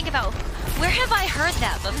was trying to think about, where have I heard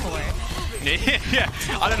that before? Yeah,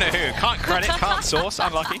 I don't know who. Can't credit, can't source.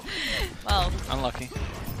 Unlucky. Well, unlucky.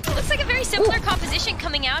 Looks like a very similar composition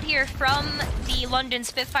coming out here from the London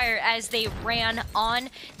Spitfire as they ran on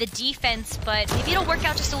the defense, but maybe it'll work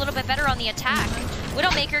out just a little bit better on the attack.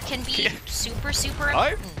 Widowmaker can be super, super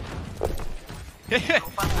important.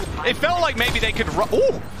 It felt like maybe they could run.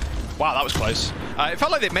 Oh! Wow, that was close. It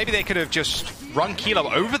felt like maybe they could have just run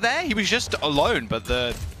Kilo over there. He was just alone, but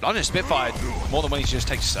the London Spitfire more than willing to just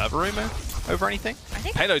take server room over anything. I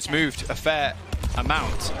think Payload's moved a fair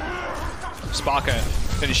amount. Sparker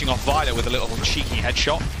finishing off Violet with a little cheeky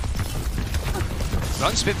headshot.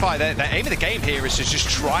 London Spitfire, their aim of the game here is to just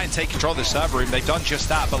try and take control of the server room. They've done just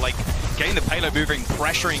that, but like getting the payload moving,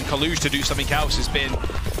 pressuring Kalush to do something else has been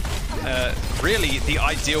really the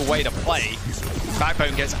ideal way to play.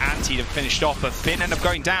 Backbone gets antied and finished off, but Finn ended up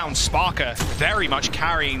going down. Sparker very much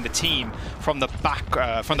carrying the team from the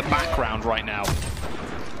background right now.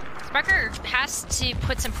 Sparker has to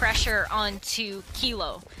put some pressure onto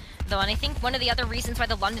Kilo, though, and I think one of the other reasons why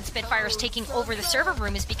the London Spitfire is taking over the server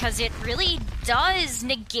room is because it really does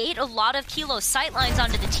negate a lot of Kilo's sightlines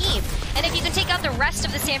onto the team. And if you can take out the rest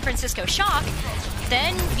of the San Francisco Shock,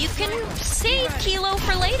 then you can save Kilo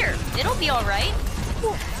for later. It'll be all right.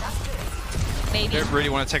 Maybe. You don't really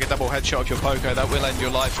want to take a double headshot of your Poco. That will end your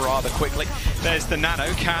life rather quickly. There's the Nano.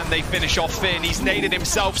 Can they finish off Finn? He's naded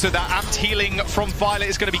himself, so that amped healing from Violet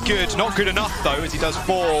is going to be good. Not good enough, though, as he does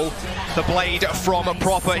fall. The blade from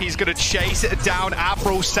Proper. He's going to chase it down.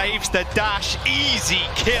 Avril saves the dash. Easy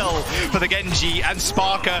kill for the Genji. And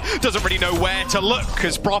Sparker doesn't really know where to look,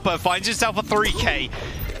 because Proper finds himself a 3K.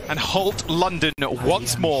 And halt London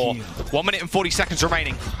once more. 1 minute and 40 seconds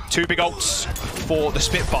remaining. Two big ults for the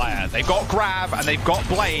Spitfire. They've got Grab and they've got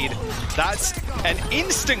Blade. That's an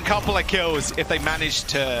instant couple of kills if they manage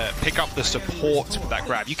to pick up the support with that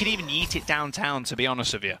Grab. You could even yeet it downtown, to be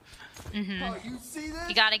honest with you.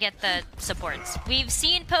 You gotta get the supports. We've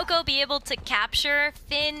seen Poco be able to capture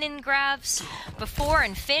Finn and Grabs before,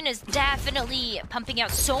 and Finn is definitely pumping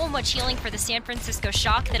out so much healing for the San Francisco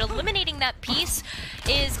Shock that eliminating that piece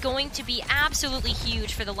is going to be absolutely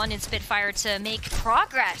huge for the London Spitfire to make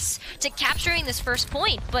progress to capturing this first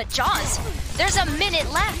point. But Jaws, there's a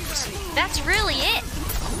minute left. That's really it.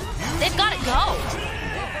 They've got to go.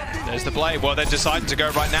 There's the Blade. Well, they're deciding to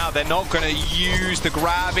go right now. They're not going to use the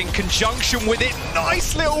Grab in conjunction with it.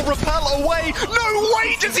 Nice little repel away. No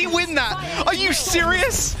way does he win that. Are you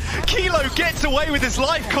serious? Kilo gets away with his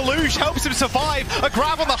life. Kalush helps him survive. A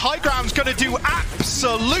Grab on the high ground's going to do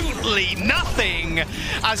absolutely nothing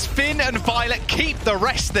as Finn and Violet keep the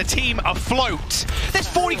rest of the team afloat. There's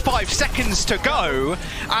 45 seconds to go,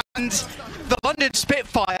 and the London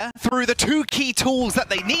Spitfire, through the two key tools that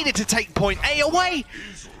they needed to take point A away,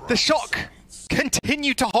 the Shock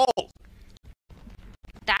continue to hold.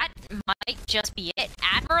 That might just be it.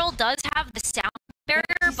 Admiral does have the sound barrier,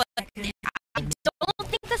 but I don't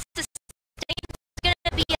think the sustain is going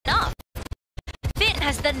to be enough. Finn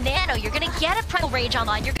has the Nano. You're going to get a Primal Rage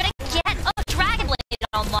online. You're going to get a Dragon Blade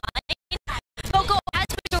online. Poco has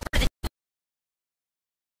switched over to the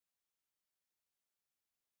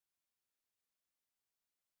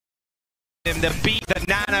the beat, the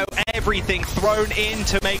Nano, everything thrown in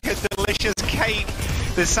to make a delicious cake.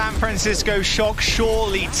 The San Francisco Shock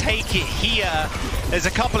surely take it here. There's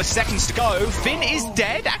a couple of seconds to go. Finn is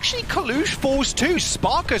dead. Actually, Kalush falls too.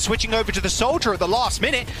 Sparker switching over to the Soldier at the last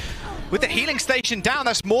minute. With the healing station down,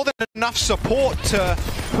 that's more than enough support to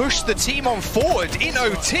push the team on forward. In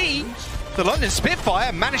OT, the London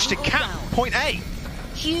Spitfire managed to cap point A.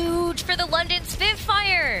 Huge for the London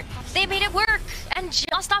Spitfire. They made it work, and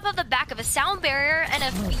just off of the back of a sound barrier and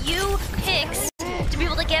a few picks to be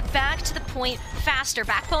able to get back to the point faster.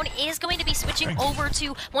 Backbone is going to be switching over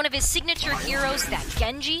to one of his signature heroes, that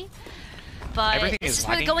Genji. But this is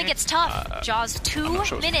where the going gets tough. Jaws,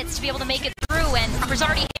 2 minutes to be able to make it through, and Proper's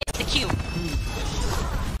already hit the Q.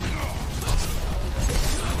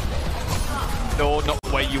 No, not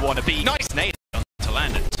where you want to be. Nice nade on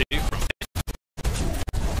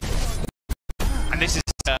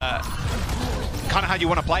kind of how you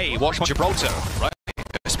want to play Watch Gibraltar, right?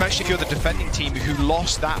 Especially if you're the defending team who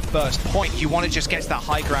lost that first point. You want to just get to that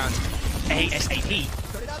high ground ASAP.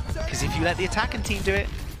 Because if you let the attacking team do it,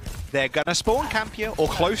 they're going to spawn camp you, or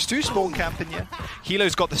close to spawn camping you.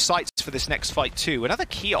 Hilo's got the sights for this next fight too. Another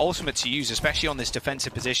key ultimate to use, especially on this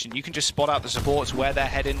defensive position. You can just spot out the supports where they're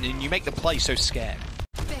heading, and you make the play so scared.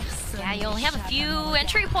 Yeah, you only have a few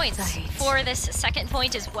entry points for this second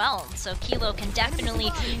point as well. So Kilo can definitely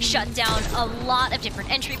shut down a lot of different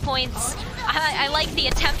entry points. I like the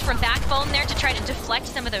attempt from Backbone there to try to deflect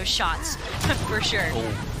some of those shots, for sure.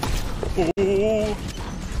 Oh.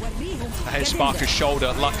 That hit Sparker's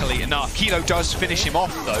shoulder, luckily enough. Kilo does finish him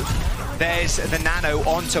off, though. There's the nano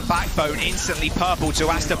onto Backbone, instantly purple, so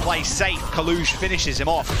has to play safe. Kalush finishes him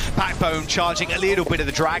off. Backbone charging a little bit of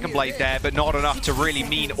the Dragon Blade there, but not enough to really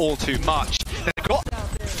mean all too much. They've got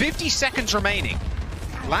 50 seconds remaining.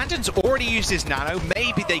 Landon's already used his nano.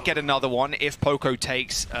 Maybe they get another one if Poco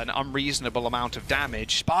takes an unreasonable amount of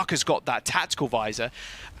damage. Sparker's got that tactical visor.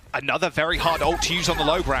 Another very hard ult to use on the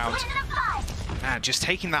low ground. Man, just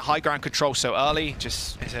taking that high ground control so early,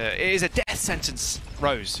 just it is a death sentence,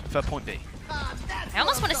 Rose, for point B. I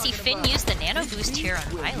almost want to see Finn use the nano boost here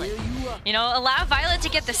on Violet. You know, allow Violet to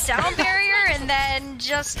get the sound barrier and then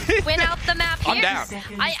just win out the map here. I'm down.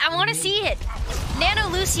 I want to see it. Nano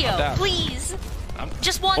Lucio, please.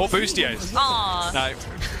 Just one. Or Boostios. Aww. No,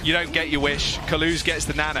 you don't get your wish. Kaluz gets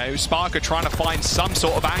the nano. Sparker trying to find some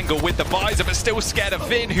sort of angle with the visor, but still scared of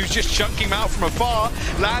Finn, who's just chunking him out from afar.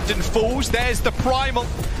 Landon falls. There's the primal.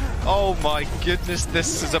 Oh my goodness,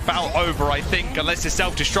 this is about over, I think, unless the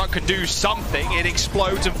self-destruct can do something. It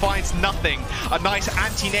explodes and finds nothing. A nice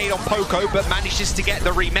anti-nade on Poco, but manages to get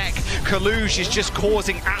the remech. Kalush is just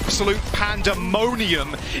causing absolute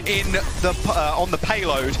pandemonium in the on the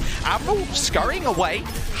payload. Admiral scurrying away,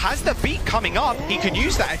 has the beat coming up. He can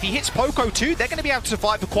use that. If he hits Poco too, they're going to be able to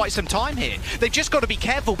survive for quite some time here. They've just got to be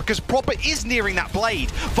careful because Proper is nearing that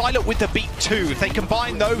blade. Violet with the beat too. If they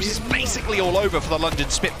combine those, it's basically all over for the London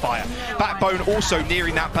Spitfire. Backbone also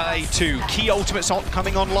nearing that blade too. Key ultimates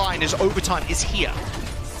coming online as overtime is here.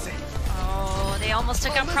 Oh, they almost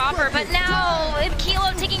took out Proper, but now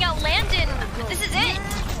Kilo taking out Landon. This is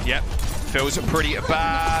it. Yep. Feels pretty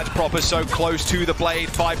bad. Proper so close to the blade,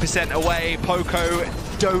 5% away. Poco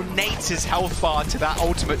donates his health bar to that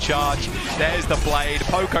ultimate charge. There's the blade.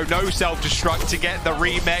 Poco no self-destruct to get the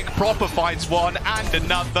remake. Proper finds one and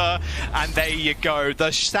another. And there you go.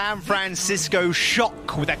 The San Francisco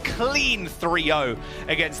Shock with a clean 3-0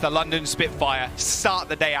 against the London Spitfire. Start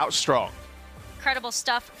the day out strong. Incredible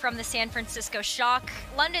stuff from the San Francisco Shock.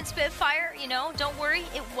 London Spitfire, you know, don't worry,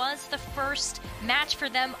 it was the first match for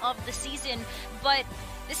them of the season, but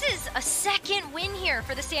this is a second win here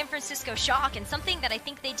for the San Francisco Shock, and something that I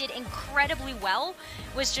think they did incredibly well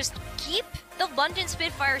was just keep the London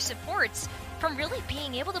Spitfire supports from really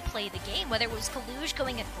being able to play the game, whether it was Kalush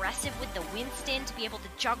going aggressive with the Winston to be able to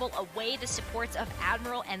juggle away the supports of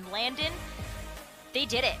Admiral and Landon. They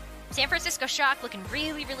did it. San Francisco Shock looking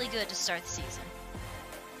really, really good to start the season.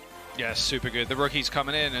 Yeah, super good. The rookies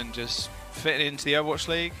coming in and just fitting into the Overwatch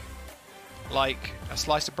League like a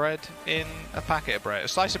slice of bread in a packet of bread. A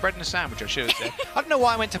slice of bread in a sandwich, I should have said. I don't know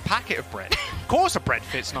why I went to packet of bread. Of course a slice of bread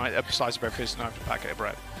fits nice with a packet of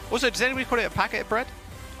bread. Also, does anybody call it a packet of bread?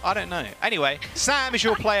 I don't know. Anyway, Sam is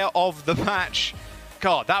your player of the match.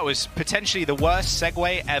 God, that was potentially the worst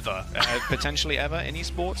segue ever. Potentially ever in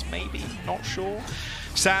esports, maybe. Not sure.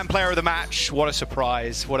 Sam, player of the match. What a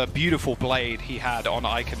surprise. What a beautiful blade he had on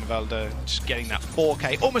Eichenwalde. Just getting that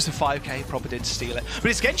 4K, almost a 5K. Proper did steal it. But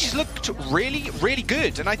his Genji's looked really, really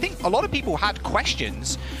good. And I think a lot of people had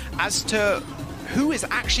questions as to who is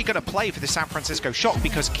actually going to play for the San Francisco Shock,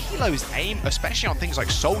 because Kilo's aim, especially on things like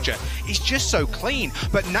Soldier, is just so clean.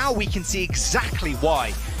 But now we can see exactly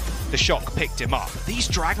why the Shock picked him up. These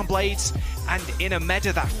Dragon Blades, and in a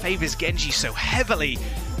meta that favors Genji so heavily,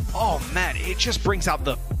 oh man, it just brings out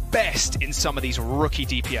the best in some of these rookie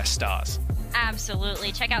DPS stars.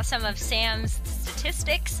 Absolutely. Check out some of Sam's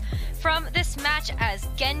statistics from this match as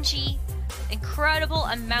Genji. Incredible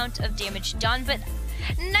amount of damage done, but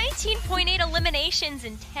 19.8 eliminations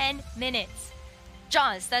in 10 minutes.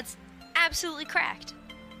 Jaws, that's absolutely cracked.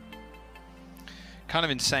 Kind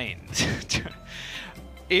of insane.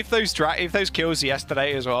 If those kills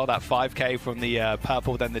yesterday as well, that 5K from the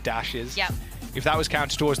purple, then the dashes. Yep. If that was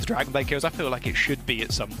counted towards the Dragon Blade kills, I feel like it should be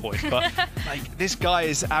at some point. But like, this guy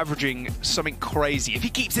is averaging something crazy. If he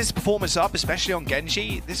keeps this performance up, especially on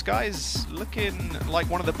Genji, this guy is looking like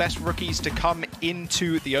one of the best rookies to come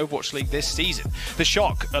into the Overwatch League this season. The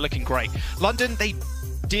Shock are looking great. London, they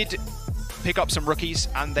did pick up some rookies,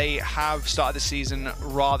 and they have started the season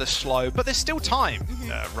rather slow, but there's still time,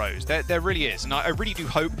 Rose. There really is, and I really do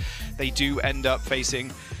hope they do end up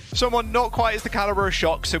facing someone not quite as the caliber of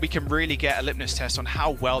Shock, so we can really get a litmus test on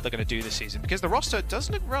how well they're going to do this season, because the roster does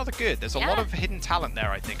look rather good. There's a lot of hidden talent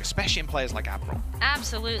there, I think, especially in players like Admiral.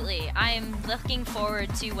 Absolutely. I am looking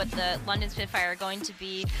forward to what the London Spitfire are going to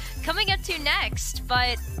be coming up to next,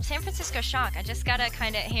 but San Francisco Shock, I just got to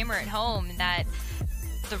kind of hammer it home that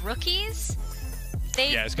the rookies,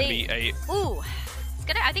 it's going to be a... Ooh,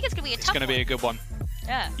 I think it's going to be a tough one. It's going to be a good one.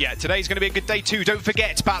 Yeah, today's going to be a good day too. Don't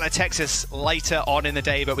forget Battle of Texas later on in the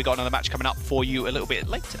day, but we got another match coming up for you a little bit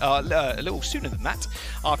later, a little sooner than that.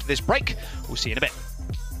 After this break, we'll see you in a bit.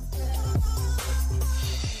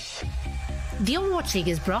 The Overwatch League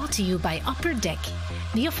is brought to you by Upper Deck,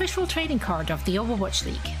 the official trading card of the Overwatch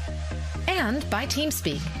League, and by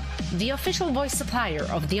TeamSpeak, the official voice supplier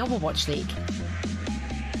of the Overwatch League.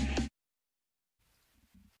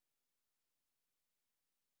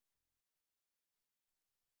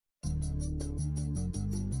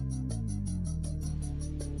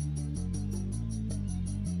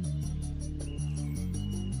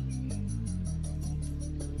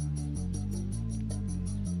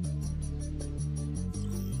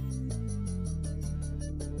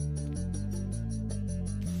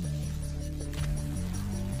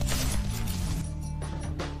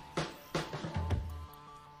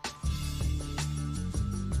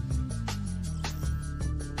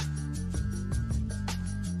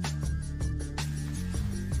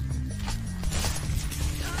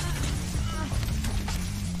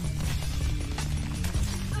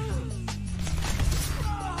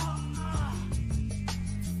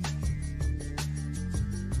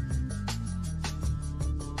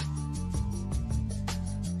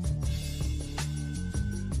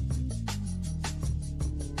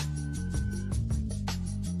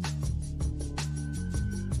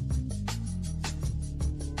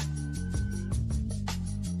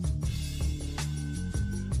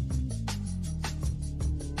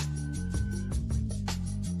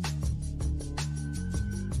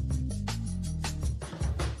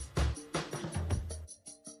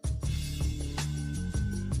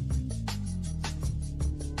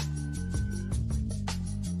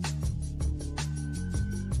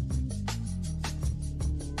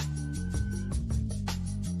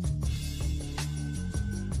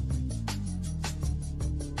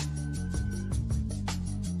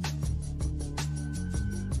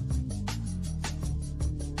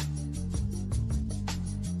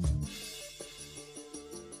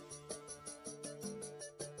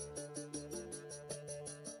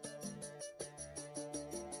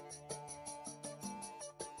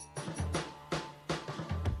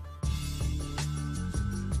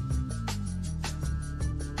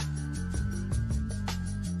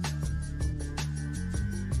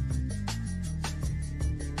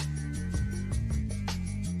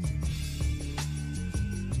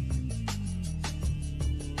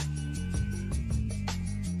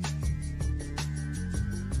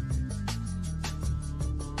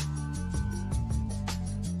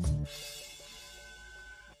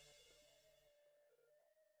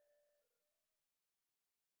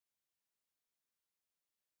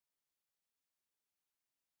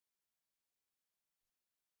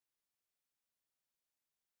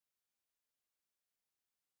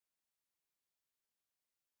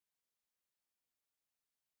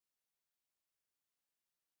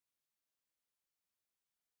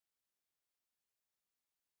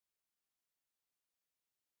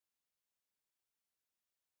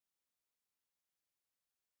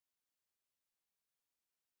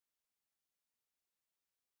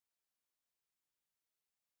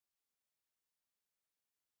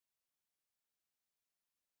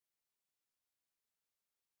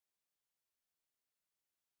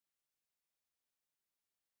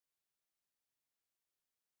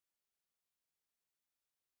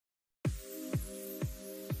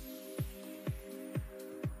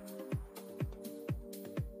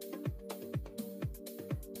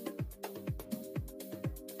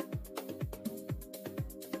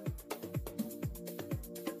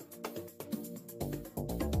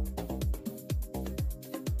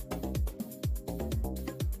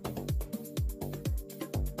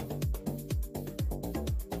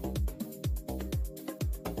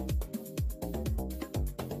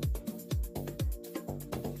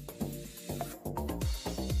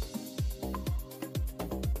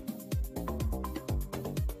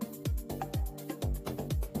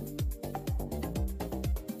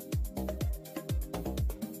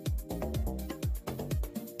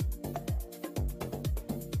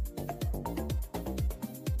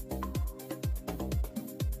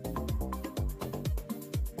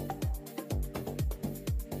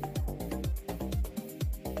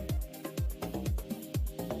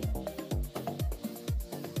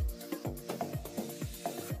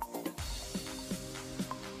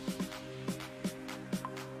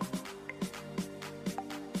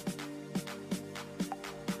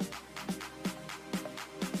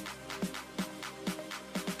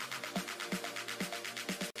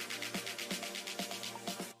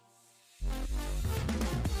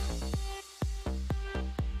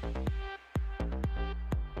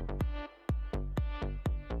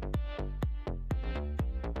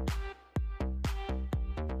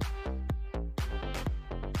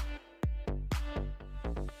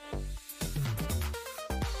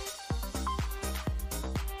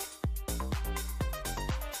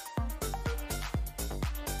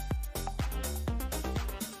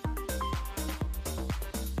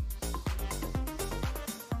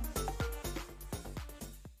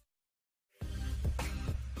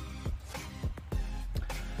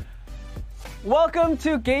 Welcome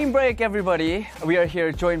to Game Break, everybody. We are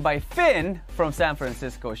here joined by Finn from San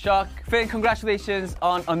Francisco Shock. Finn, congratulations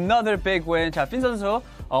on another big win. 자, 핀 선수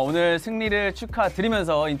오늘 승리를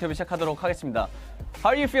축하드리면서 인터뷰 시작하도록 하겠습니다.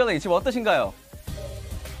 How are you feeling? 지금 어떠신가요?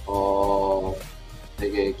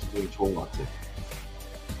 되게 기분이 좋은 것 같아요.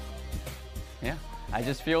 Yeah, I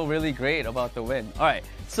just feel really great about the win. All right,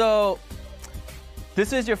 so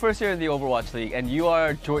this is your first year in the Overwatch League, and you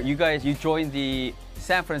joined the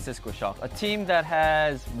San Francisco Shock, a team that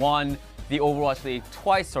has won the Overwatch League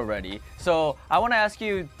twice already. So I want to ask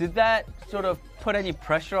you, did that sort of put any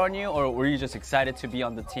pressure on you, or were you just excited to be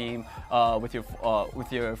on the team with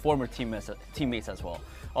your former teammates as well?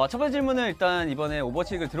 첫 번째 질문은 일단 이번에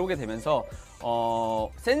오버워치 리그를 들어오게 되면서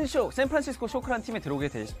샌프란시스코 쇼크라는 팀에 들어오게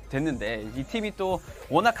됐는데 이 팀이 또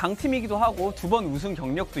워낙 강팀이기도 하고 2번 우승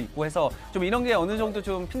경력도 있고 해서 좀 이런 게 어느 정도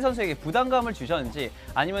좀 핀 선수에게 부담감을 주셨는지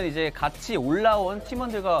아니면 이제 같이 올라온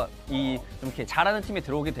팀원들과 좀 이렇게 잘하는 팀에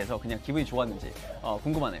들어오게 돼서 그냥 기분이 좋았는지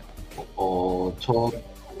궁금하네요. 저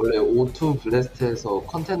원래 O2 블래스트에서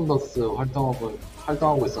컨텐더스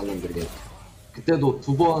활동하고 있었는데 그때도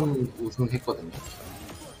 2번 우승했거든요.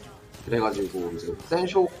 그래가지고 이제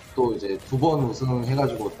센쇼도 이제 2번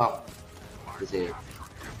우승해가지고 딱 이제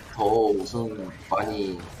더 우승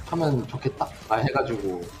많이 하면 좋겠다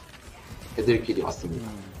해가지고 애들끼리 왔습니다.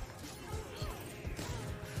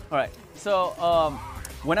 Alright, so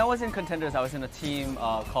when I was in Contenders, I was in a team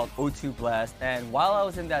called O2 Blast, and while I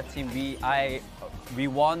was in that team, we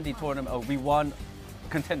won the tournament. We won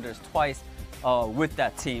Contenders twice with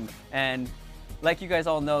that team, and like you guys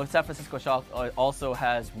all know, San Francisco Shock also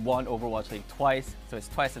has won Overwatch League twice, so it's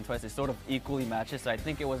twice and twice. It's sort of equally matches, so I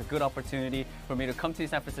think it was a good opportunity for me to come to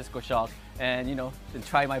San Francisco Shock and, you know, to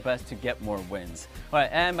try my best to get more wins. All right,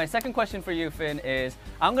 and my second question for you, Finn, is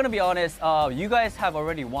I'm going to be honest, you guys have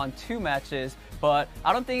already won 2 matches, but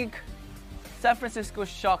I don't think San Francisco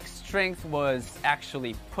Shock's strength was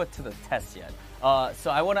actually put to the test yet. So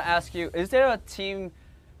I want to ask you, is there a team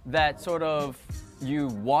that sort of you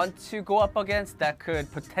want to go up against that could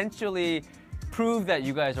potentially prove that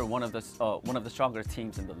you guys are one of the stronger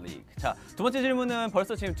teams in the league? 자, 두 번째 질문은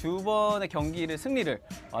벌써 지금 2번의 경기를 승리를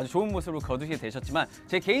아주 좋은 모습으로 거두게 되셨지만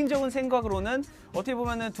제 개인적인 생각으로는 어떻게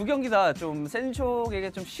보면은 2경기 다 좀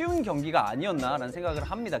센쇼에게 좀 쉬운 경기가 아니었나라는 생각을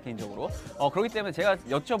합니다, 개인적으로. 그렇기 때문에 제가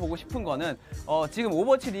여쭤보고 싶은 거는 지금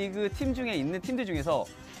오버워치 리그 팀 중에 있는 팀들 중에서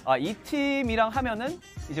이 팀이랑 하면은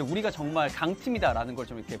이제 우리가 정말 강팀이다라는 걸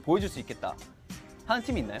좀 이렇게 보여줄 수 있겠다 하는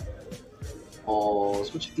팀이 있나요?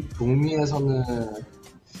 솔직히 북미에서는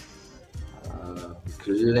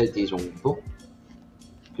글래디 정도?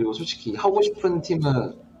 그리고 솔직히 하고 싶은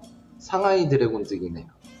팀은 상하이 드래곤즈긴 해요.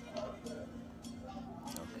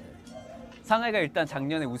 상하이가 일단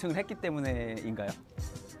작년에 우승을 했기 때문에인가요?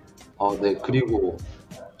 네. 그리고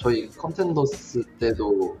저희 컨텐더스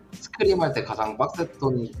때도 스크림 할 때 가장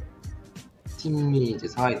빡셌던 팀이 이제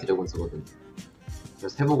상하이 드래곤즈거든요.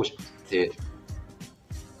 그래서 해보고 싶어요.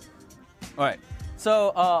 All right.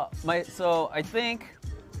 So, I think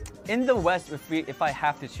in the West, if I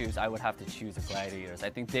have to choose, I would have to choose the Gladiators. I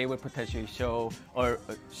think they would potentially show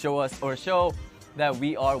that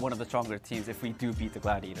we are one of the stronger teams if we do beat the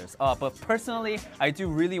Gladiators. But personally, I do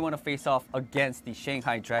really want to face off against the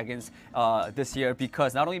Shanghai Dragons this year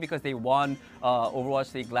not only because they won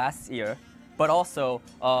Overwatch League last year, but also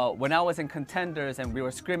when I was in Contenders and we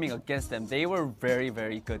were scrimming against them, they were a very,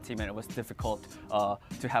 very good team and it was difficult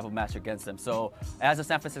to have a match against them. So as a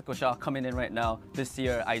San Francisco Shock coming in right now, this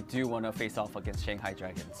year I do want to face off against Shanghai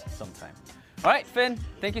Dragons sometime. All right, Finn,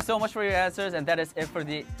 thank you so much for your answers, and that is it for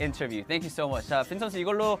the interview. Thank you so much. 자, 핀 선수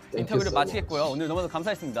이걸로 인터뷰를 마치겠고요. 오늘 너무너무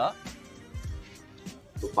감사했습니다.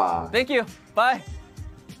 Bye. Thank you. Bye.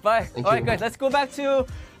 Bye. Thank All right, you. guys, let's go back to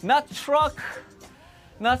not truck,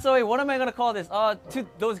 not sorry. What am I gonna call this? To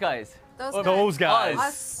those guys. Those guys.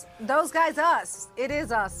 Us. Those guys, us. It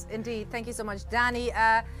is us, indeed. Thank you so much, Danny.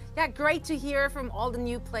 Yeah, great to hear from all the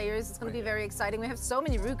new players. It's going to be very exciting. We have so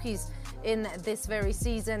many rookies in this very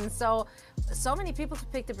season. So many people to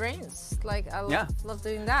pick the brains. Like, I love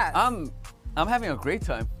doing that. I'm having a great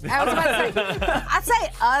time. I was about to say, I'd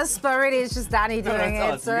say us, but really it's just Danny doing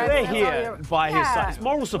it. Us. So We're here by his side. It's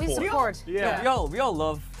moral support. We support. Yeah. We all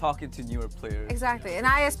love talking to newer players. Exactly. And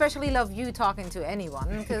I especially love you talking to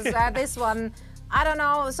anyone, because this one, I don't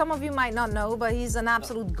know, some of you might not know, but he's an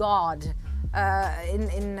absolute god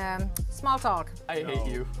in Small talk. I hate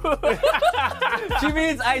you. She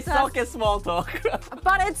means I suck at small talk.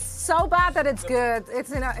 But it's so bad that it's good.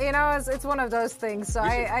 It's it's one of those things. So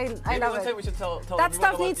I love it. We should tell that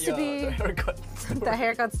stuff needs to be the haircut. The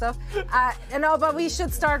haircut stuff. No, but we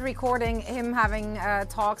should start recording him having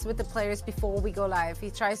talks with the players before we go live.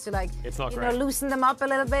 He tries to it's not great. Loosen them up a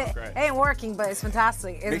little bit. It ain't working, but it's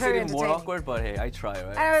fantastic. It's Makes very it even more entertaining. awkward, but hey, I try,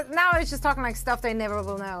 right? Now it's just talking like stuff they never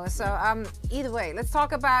will know. So either way, let's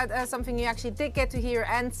talk about something you actually did get to hear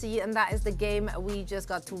and see, and that is the game we just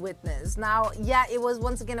got to witness. Now, yeah, it was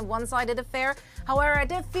once again a one-sided affair. However, I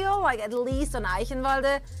did feel like at least on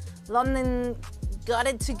Eichenwalde, London got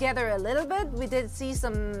it together a little bit. We did see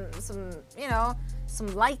some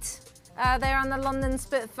light there on the London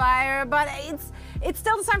Spitfire, but it's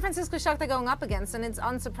still the San Francisco Shock they're going up against, and it's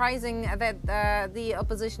unsurprising that the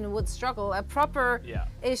opposition would struggle. Proper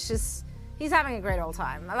is just, he's having a great old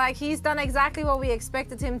time. Like, he's done exactly what we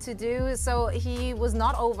expected him to do, so he was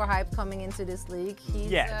not overhyped coming into this league.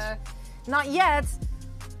 He's not yet.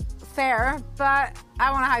 Fair, but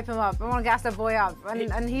I want to hype him up. I want to gas that boy up,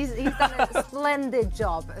 and he's done a splendid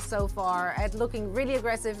job so far at looking really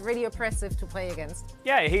aggressive, really oppressive to play against.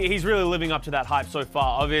 Yeah, he's really living up to that hype so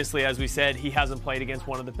far. Obviously, as we said, he hasn't played against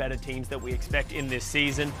one of the better teams that we expect in this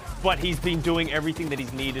season, but he's been doing everything that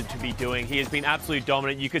he's needed to be doing. He has been absolutely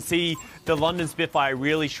dominant. You could see the London Spitfire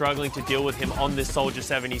really struggling to deal with him on this Soldier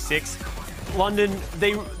 76. London,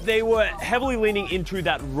 they were heavily leaning into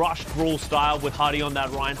that rush brawl style with Hardy on that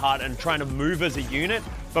Reinhardt and trying to move as a unit,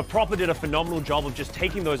 but Proper did a phenomenal job of just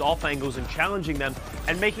taking those off angles and challenging them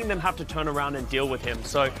and making them have to turn around and deal with him.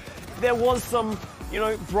 So there was some,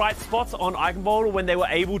 bright spots on Eichenwalde when they were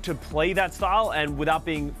able to play that style and without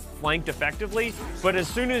being flanked effectively. But as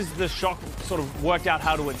soon as the Shock sort of worked out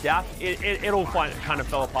how to adapt, it all kind of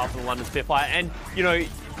fell apart for the London Spitfire. And,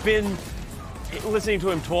 Finn, listening to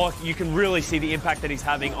him talk, you can really see the impact that he's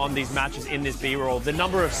having on these matches in this B-roll. The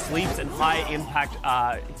number of sleeps and high impact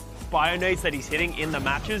bionades that he's hitting in the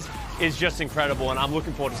matches is just incredible, and I'm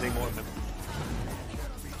looking forward to seeing more of him.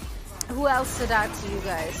 Who else stood out to you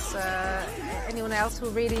guys? Anyone else who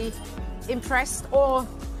really impressed or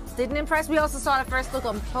didn't impress? We also saw the first look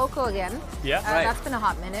on Poco again. Yeah, right. That's been a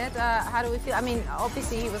hot minute. How do we feel? I mean,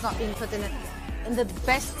 obviously he was not being put in the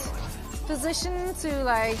best position to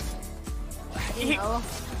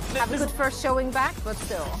have a good first showing back, but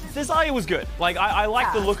still. Desire was good. Like, I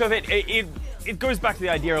like the look of it. It goes back to the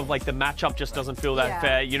idea of, like, the matchup just doesn't feel that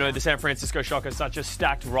fair. The San Francisco Shock is such a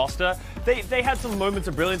stacked roster. They had some moments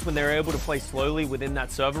of brilliance when they were able to play slowly within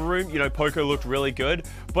that server room. Poco looked really good,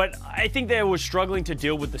 but I think they were struggling to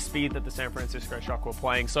deal with the speed that the San Francisco Shock were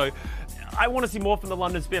playing. So I want to see more from the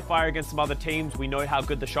London Spitfire against some other teams. We know how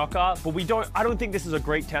good the Shock are, but I don't think this is a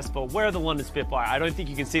great test for where are the London Spitfire. I don't think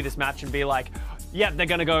you can see this match and be like, yeah, they're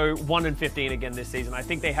going to go 1-15 again this season. I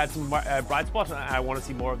think they had some bright spots, and I want to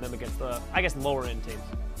see more of them against the, lower end teams.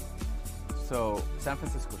 So, San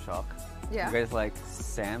Francisco Shock. Yeah. You guys like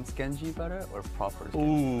Sam's Genji better or Proper's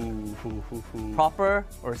Genji? Ooh. Proper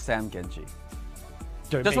or Sam Genji?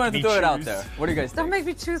 Just wanted to throw it out there. What do you guys think? Don't make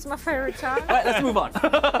me choose my favorite child. All right, let's move on.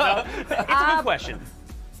 No, it's a good question.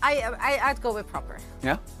 I'd go with Proper.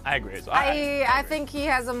 Yeah? I agree as well. I think he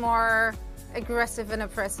has a more aggressive and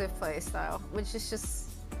oppressive play style, which is just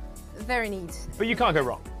very neat. But you can't go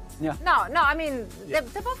wrong. Yeah. No, I mean, they're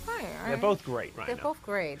both great, right? They're both great right now. They're both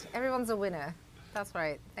great. Everyone's a winner. That's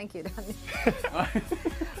right. Thank you, Danny.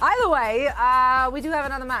 Either way, we do have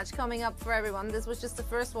another match coming up for everyone. This was just the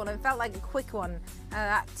first one. It felt like a quick one,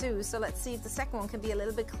 that too. So let's see if the second one can be a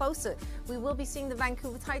little bit closer. We will be seeing the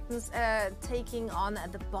Vancouver Titans taking on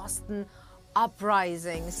the Boston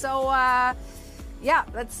Uprising. So, yeah,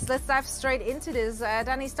 let's dive straight into this.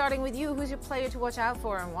 Danny, starting with you, who's your player to watch out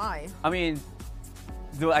for and why? I mean,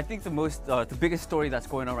 I think the biggest story that's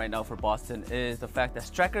going on right now for Boston is the fact that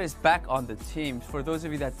Striker is back on the team. For those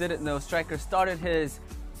of you that didn't know, Striker started his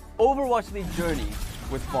Overwatch League journey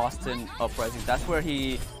with Boston Uprising. That's where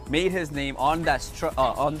he made his name on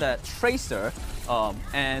that Tracer,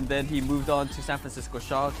 and then he moved on to San Francisco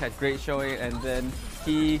Shock, had great showing, and then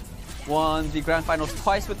he won the Grand Finals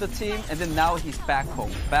twice with the team, and then now he's back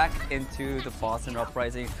home, back into the Boston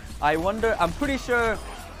Uprising. I'm pretty sure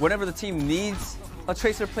whenever the team needs a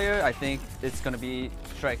Tracer player, I think it's going to be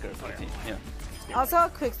Striker for the team. Yeah. Also,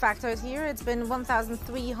 a quick factoid here. It's been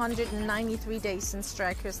 1,393 days since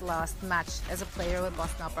Striker's last match as a player with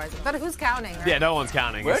Boston Uprising. But who's counting, right? Yeah, no one's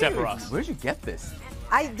counting, except for us. Where'd you get this?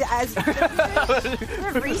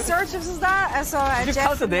 Researchers that, so You Jeff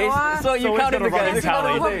count the days, Noah, so you counted the guys.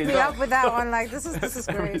 hooked me up with that one. Like this is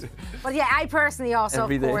great. But yeah, I personally also,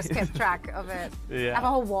 of course, kept track of it. Yeah. I have a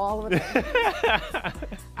whole wall with it.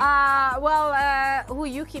 Who are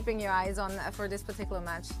you keeping your eyes on for this particular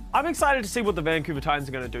match? I'm excited to see what the Vancouver Titans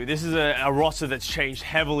are going to do. This is a roster that's changed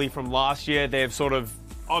heavily from last year. They've sort of,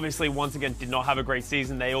 obviously, once again, did not have a great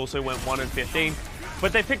season. They also went 1-15.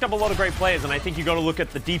 But they picked up a lot of great players, and I think you've got to look at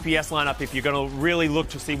the DPS lineup if you're going to really look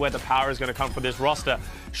to see where the power is going to come for this roster.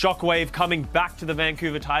 Shockwave coming back to the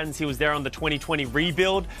Vancouver Titans. He was there on the 2020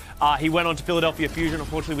 rebuild. He went on to Philadelphia Fusion.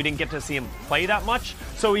 Unfortunately, we didn't get to see him play that much.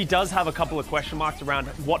 So he does have a couple of question marks around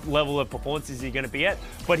what level of performance is he going to be at.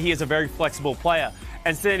 But he is a very flexible player.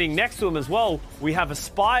 And standing next to him as well, we have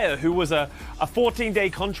Aspire, who was a 14-day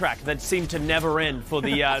contract that seemed to never end for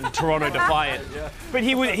the Toronto Defiant. But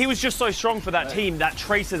he was just so strong for that team, that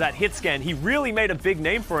tracer, that hit scan. He really made a big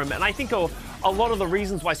name for him. And I think a lot of the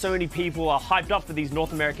reasons why so many people are hyped up for these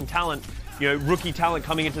North American talent, rookie talent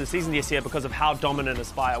coming into the season this year because of how dominant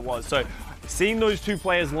Aspire was. So seeing those two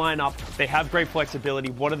players line up, they have great flexibility.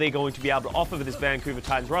 What are they going to be able to offer for this Vancouver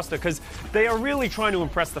Titans roster? Because they are really trying to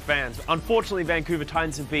impress the fans. Unfortunately, Vancouver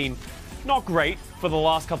Titans have been not great for the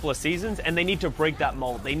last couple of seasons, and they need to break that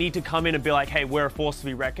mold. They need to come in and be like, hey, we're a force to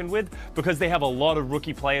be reckoned with, because they have a lot of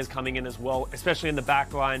rookie players coming in as well, especially in the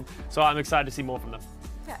back line. So I'm excited to see more from them.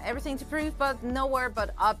 Yeah, everything to prove, but nowhere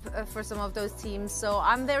but up for some of those teams. So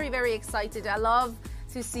I'm very, very excited. I love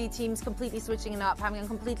to see teams completely switching it up, having a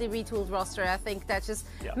completely retooled roster. I think that just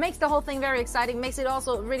makes the whole thing very exciting, makes it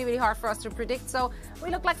also really, really hard for us to predict. So we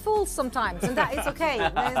look like fools sometimes, and that is okay.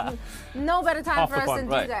 There's no better time for us than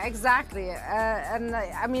do that. Exactly. And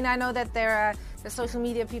I mean, I know that the social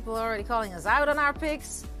media people are already calling us out on our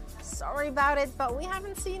picks. Sorry about it, but we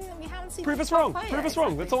haven't seen. Prove us wrong. Prove us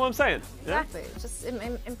wrong. That's all I'm saying. Exactly. Just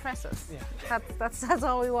impress us. Yeah. That's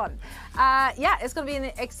all we want. Yeah, it's going to be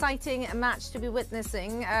an exciting match to be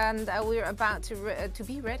witnessing, and we're about to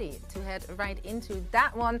be ready to head right into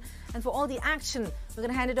that one. And for all the action, we're going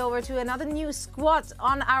to hand it over to another new squad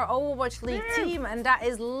on our Overwatch League team, and that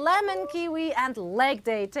is Lemon, Kiwi, and Leg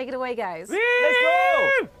Day. Take it away, guys. Let's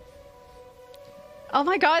go. Oh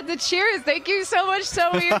my God, the cheers. Thank you so much,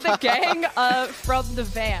 Zoe, the gang from the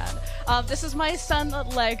van. This is my son,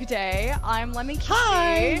 Leg Day. I'm Lemon Kiwi.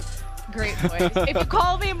 Hi. Great voice. If you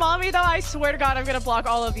call me mommy, though, I swear to God, I'm going to block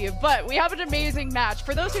all of you. But we have an amazing match.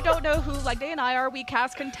 For those who don't know who Leg Day and I are, we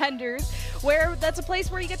cast Contenders, where that's a place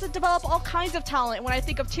where you get to develop all kinds of talent. When I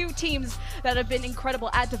think of two teams that have been incredible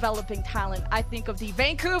at developing talent, I think of the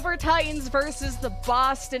Vancouver Titans versus the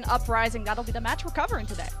Boston Uprising. That'll be the match we're covering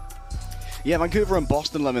today. Yeah, Vancouver and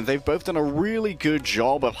Boston Lemon, they've both done a really good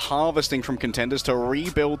job of harvesting from contenders to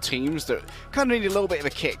rebuild teams that kind of need a little bit of a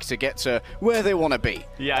kick to get to where they want to be.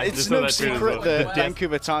 Yeah, it's no secret that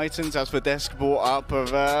Vancouver Titans, as Verdesk brought up,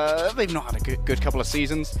 they've not had a good couple of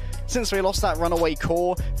seasons. Since they lost that runaway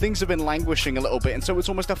core, things have been languishing a little bit, and so it's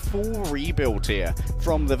almost a full rebuild here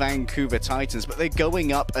from the Vancouver Titans, but they're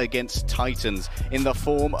going up against Titans in the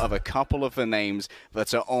form of a couple of the names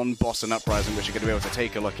that are on Boston Uprising, which you're going to be able to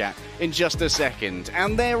take a look at in just a second.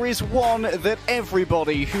 And there is one that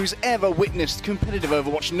everybody who's ever witnessed competitive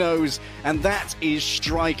Overwatch knows, and that is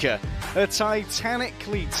Striker, a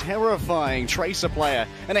titanically terrifying tracer player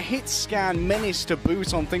and a hit scan menace to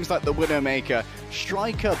boot on things like the Widowmaker.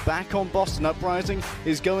 Striker back on Boston Uprising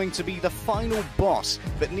is going to be the final boss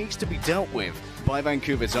that needs to be dealt with by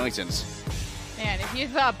Vancouver Titans. Man, if you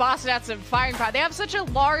thought Boston had some firing power, they have such a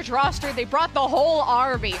large roster. They brought the whole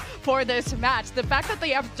army for this match. The fact that they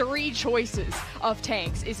have 3 choices of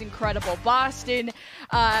tanks is incredible. Boston,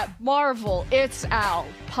 Marvel, It's Al,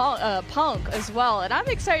 Punk as well. And I'm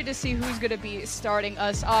excited to see who's going to be starting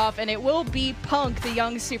us off. And it will be Punk, the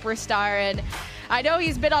young superstar. And I know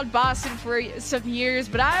he's been on Boston for some years,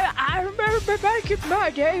 but I remember back in my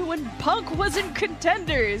day when Punk was in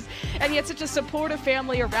Contenders, and he had such a supportive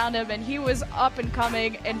family around him, and he was up and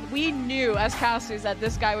coming, and we knew as casters that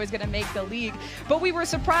this guy was going to make the league. But we were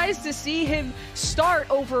surprised to see him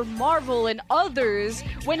start over Marvel and others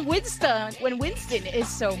when Winston is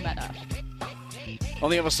so meta. On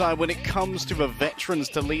the other side, when it comes to the veterans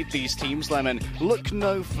to lead these teams, Lemon, look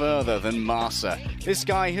no further than Marsa. This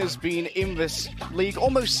guy has been in this league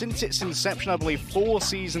almost since its inception, I believe 4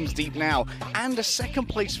 seasons deep now, and a 2nd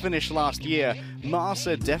place finish last year.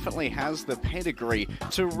 Marsa definitely has the pedigree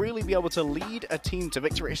to really be able to lead a team to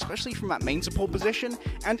victory, especially from that main support position.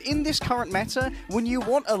 And in this current meta, when you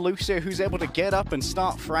want a Lucio who's able to get up and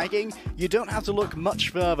start fragging, you don't have to look much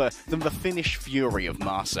further than the Finnish fury of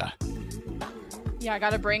Marsa. Yeah, I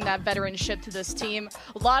gotta bring that veteranship to this team.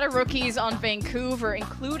 A lot of rookies on Vancouver,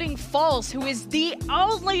 including False, who is the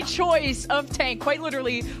only choice of tank, quite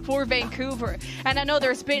literally, for Vancouver. And I know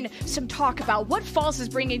there's been some talk about what False is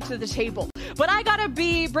bringing to the table, but I gotta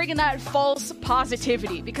be bringing that False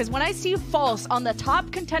positivity, because when I see False on the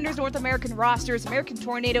top contenders North American rosters, American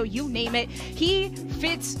Tornado, you name it, he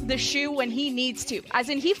fits the shoe when he needs to. As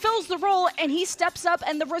in, he fills the role and he steps up,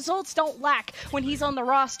 and the results don't lack when he's on the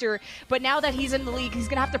roster. But now that he's in the league, he's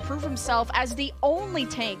gonna have to prove himself as the only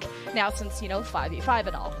tank now since, you know, 5v5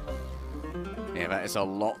 and all. Yeah, that is a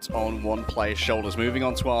lot on one player's shoulders. Moving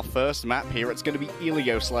on to our first map here, it's going to be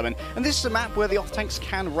Ilios Lemon. And this is a map where the off-tanks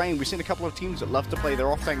can reign. We've seen a couple of teams that love to play their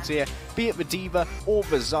off-tanks here, be it the D.Va or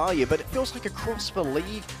the Zarya, but it feels like across the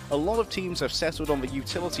league, a lot of teams have settled on the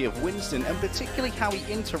utility of Winston, and particularly how he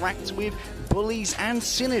interacts with, bullies, and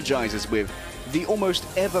synergizes with the almost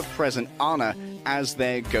ever-present Ana as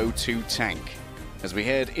their go-to tank. As we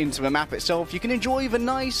head into the map itself, you can enjoy the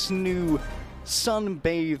nice new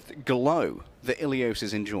sun-bathed glow that Ilios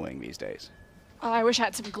is enjoying these days. I wish I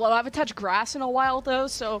had some glow. I haven't touched grass in a while, though,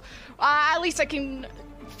 so at least I can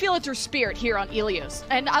feel it through spirit here on Ilios.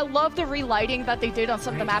 And I love the relighting that they did on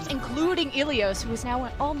some of the maps, including Ilios, who is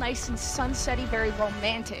now all nice and sunsetty, very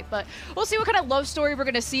romantic. But we'll see what kind of love story we're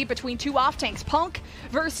going to see between two off-tanks, Punk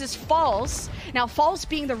versus False. Now, False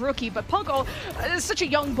being the rookie, but Punk is such a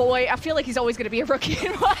young boy. I feel like he's always going to be a rookie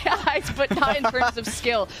in my eyes, but not in terms of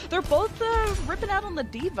skill. They're both ripping out on the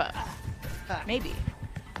D.Va. Maybe.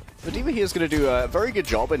 The D.Va here is going to do a very good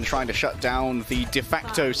job in trying to shut down the de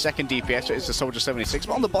facto second DPS, it's the Soldier 76,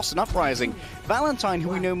 but on the Boston Uprising, Valentine, who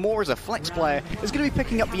we know more as a flex player, is going to be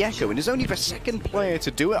picking up the Echo, and is only the second player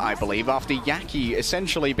to do it, I believe, after Yaki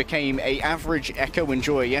essentially became an average Echo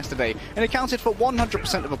enjoyer yesterday, and accounted for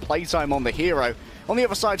 100% of the playtime on the hero. On the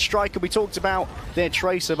other side, Striker, we talked about their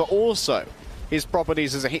Tracer, but also his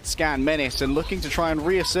properties as a hit scan menace, and looking to try and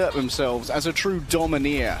reassert themselves as a true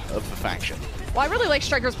domineer of the faction. Well, I really like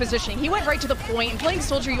Striker's positioning. He went right to the point. And playing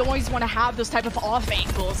Soldier, you always want to have those type of off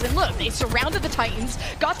angles. And look, they surrounded the Titans,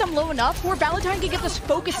 got them low enough where Valentine can get this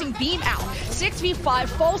focusing beam out. 6v5,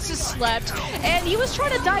 False has slept, and he was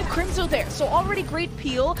trying to dive Crimzo there. So already great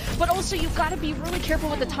peel, but also you've got to be really careful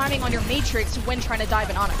with the timing on your Matrix when trying to dive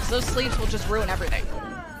in on it, because those sleeves will just ruin everything.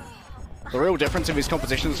 The real difference in his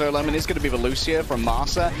composition, so Lemon, is going to be the Lucia from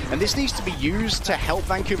Marsa, and this needs to be used to help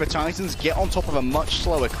Vancouver Titans get on top of a much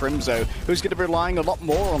slower Crimzo, who's going to be relying a lot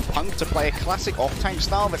more on Punk to play a classic off-tank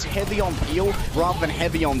style that's heavy on peel rather than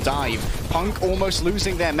heavy on dive. Punk almost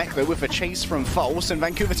losing their mech, though, with a chase from False, and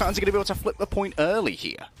Vancouver Titans are going to be able to flip the point early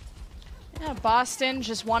here. Yeah, Boston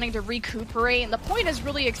just wanting to recuperate, and the point is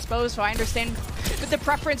really exposed, so I understand with the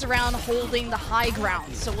preference around holding the high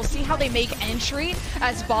ground. So we'll see how they make entry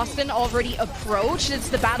as Boston already approach. It's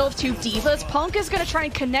the battle of two divas. Punk is going to try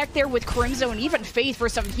and connect there with Crimzo and even Faith for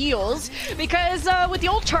some heals, because with the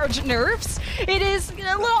old charge nerfs, it is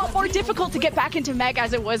a little more difficult to get back into Meg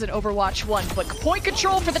as it was in Overwatch 1. But point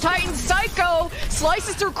control for the Titans. Psycho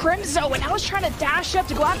slices through Crimzo, and now is trying to dash up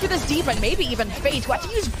to go after this diva, and maybe even Faith, who has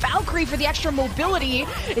to use Valkyrie for the extra mobility,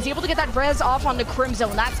 is able to get that res off on the Crimzo,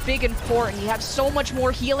 and that's big and important. You have so much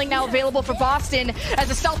more healing now available for Boston as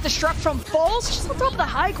a self-destruct from False, just on top of the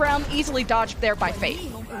high ground, easily dodged there by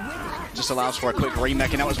Faith. Just allows for a quick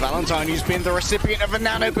remake, and that was Valentine, who's been the recipient of a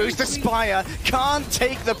nano boost. The Spire can't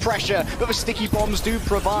take the pressure that the sticky bombs do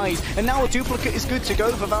provide, and now a duplicate is good to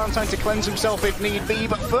go for Valentine to cleanse himself if need be,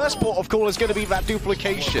 but first port of call is going to be that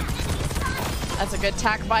duplication. That's a good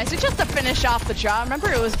tack by, so just to finish off the job.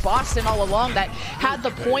 Remember, it was Boston all along that had the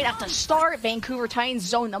point at the start. Vancouver Titans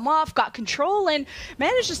zoned them off, got control, and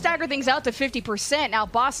managed to stagger things out to 50%. Now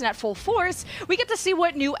Boston at full force, we get to see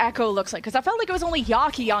what new Echo looks like, because I felt like it was only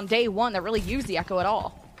Yaki on day one that really used the Echo at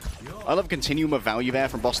all. I love continuum of value there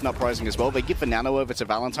from Boston Uprising as well. They give the nano over to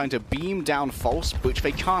Valentine to beam down False, which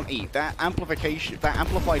they can't eat. That amplification, that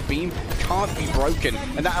amplified beam can't be broken,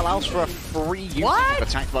 and that allows for a free use of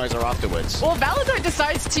attack visor afterwards. Well, Valentine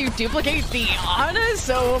decides to duplicate the Ana,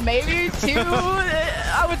 so maybe two,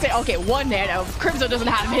 I would say, okay, one nano. Crimzo doesn't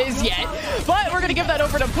have his yet, but we're going to give that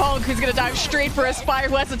over to Punk, who's going to dive straight for a Spire,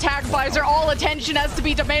 who has attack visor. All attention has to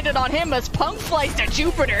be demanded on him as Punk flies to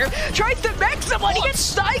Jupiter, tries to mech someone, he gets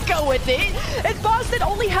Psycho with it, and Boston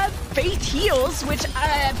only have Faith heals, which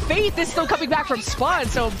Faith is still coming back from spawn,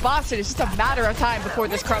 so Boston is just a matter of time before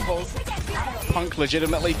this crumbles. Punk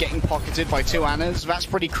legitimately getting pocketed by two Annas. That's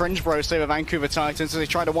pretty cringe, bro, say the Vancouver Titans as they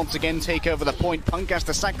try to once again take over the point. Punk has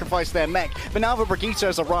to sacrifice their mech, but now the Brigitte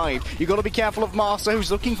has arrived. You've got to be careful of Marsa,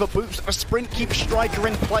 who's looking for boots. A sprint keeps Striker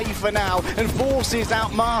in play for now, and forces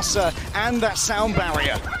out Marsa and that sound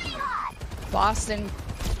barrier. Boston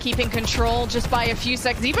keeping control just by a few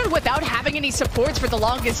seconds, even without having any supports for the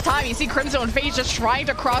longest time. You see Crimzo and FaZe just trying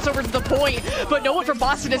to cross over to the point, but no one from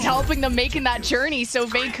Boston is helping them making that journey, so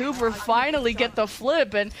Vancouver finally get the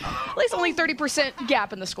flip, and at least only 30%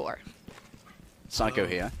 gap in the score. Psycho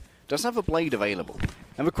here does have a blade available.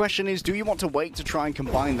 And the question is, do you want to wait to try and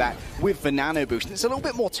combine that with the nano boost? And it's a little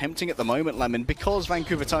bit more tempting at the moment, Lemon, because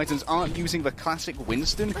Vancouver Titans aren't using the classic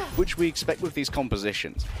Winston, which we expect with these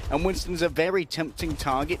compositions. And Winston's a very tempting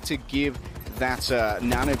target to give that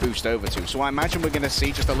nano boost over to. So I imagine we're going to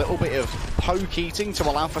see just a little bit of poke eating to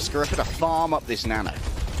allow for Scarippa to farm up this nano.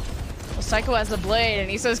 Well, Psycho has the blade,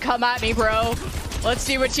 and he says, come at me, bro. Let's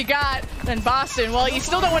see what you got. And Boston, well, you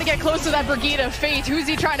still don't want to get close to that Brigida of Fate. Who's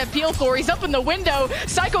he trying to peel for? He's up in the window.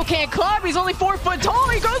 Psycho can't climb. He's only 4 foot tall.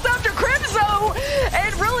 He goes after Crimzo.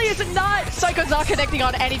 And really is not. Psycho's not connecting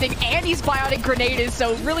on anything. And he's biotic grenaded,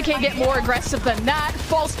 so really can't get more aggressive than that.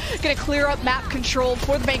 False going to clear up map control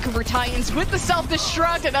for the Vancouver Titans with the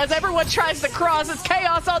self-destruct. And as everyone tries to cross, it's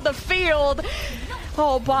chaos on the field.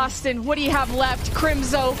 Oh, Boston, what do you have left?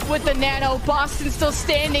 Crimzo with the nano. Boston still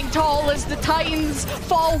standing tall as the Titans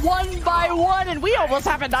fall 1 by 1, and we almost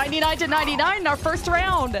have a 99-99 in our first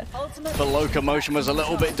round. The locomotion was a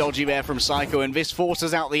little bit dodgy there from Psycho, and this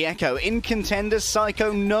forces out the Echo. In contenders,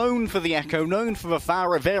 Psycho known for the Echo, known for the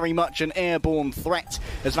Farah, very much an airborne threat,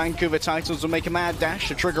 as Vancouver Titans will make a mad dash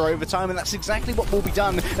to trigger overtime, and that's exactly what will be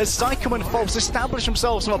done as Psycho and False establish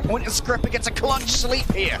themselves on a point, and Scarippa gets a clutch sleep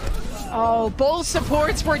here. Oh, both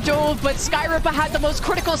supports were dove, but Skyrippa had the most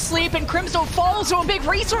critical sleep, and Crimzo falls to a big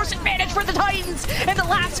resource advantage for the Titans in the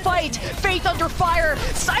last fight. Faith under fire.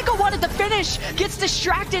 Psycho wanted to finish, gets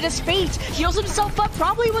distracted as Fate heals himself up,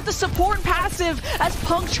 probably with the support passive, as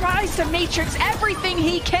Punk tries to matrix everything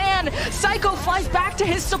he can. Psycho flies back to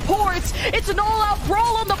his supports. It's an all-out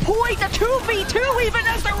brawl on the point, a 2v2 even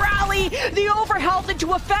as the rally. The overhealth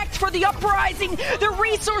into effect for the Uprising, the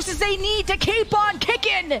resources they need to keep on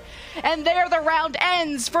kicking. And there the round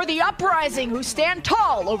ends for the Uprising, who stand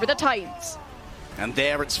tall over the Titans. And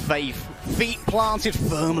there it's Faith, feet planted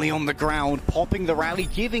firmly on the ground, popping the rally,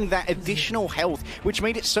 giving that additional health, which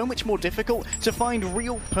made it so much more difficult to find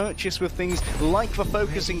real purchase with things like the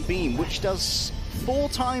focusing beam, which does 4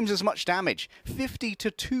 times as much damage, 50 to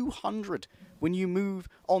 200. When you move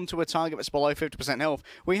onto a target that's below 50% health.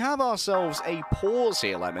 We have ourselves a pause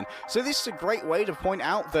here, Lemon. So this is a great way to point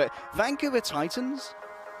out that Vancouver Titans,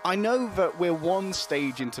 I know that we're one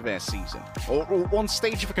stage into their season, or one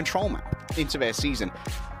stage of a control map into their season,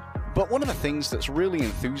 but one of the things that's really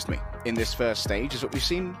enthused me in this first stage is that we've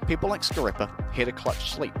seen people like Scarippa hit a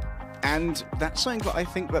clutch sleep. And that's something that I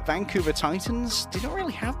think that Vancouver Titans didn't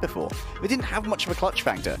really have before. They didn't have much of a clutch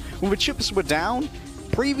factor. When the chips were down,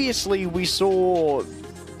 previously we saw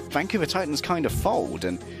Vancouver Titans kind of fold.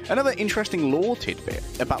 And another interesting lore tidbit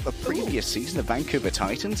about the previous season of Vancouver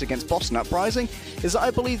Titans against Boston Uprising is that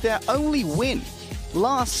I believe their only win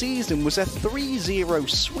last season was a 3-0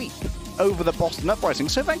 sweep over the Boston Uprising.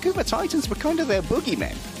 So Vancouver Titans were kind of their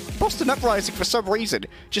boogeymen. Boston Uprising, for some reason,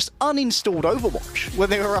 just uninstalled Overwatch when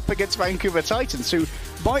they were up against Vancouver Titans, who,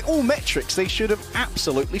 by all metrics, they should have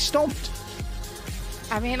absolutely stomped.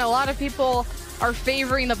 I mean, a lot of people are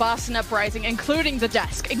favoring the Boston Uprising, including the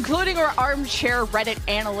desk, including our armchair Reddit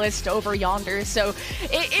analyst over yonder. So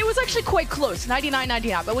it was actually quite close,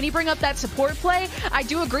 99-99. But when you bring up that support play, I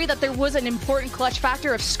do agree that there was an important clutch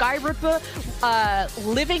factor of Skyrippa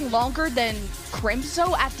living longer than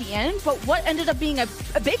Crimzo at the end. But what ended up being a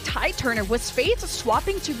big tide turner was Faith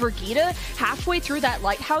swapping to Brigida halfway through that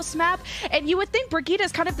Lighthouse map. And you would think Brigida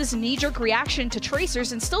is kind of this knee-jerk reaction to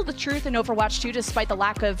Tracers, and still the truth in Overwatch 2, despite the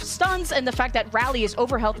lack of stuns and the fact that Rally is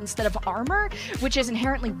overhealth instead of armor, which is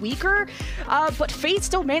inherently weaker. But Faith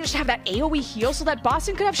still managed to have that AoE heal so that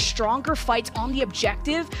Boston could have stronger fights on the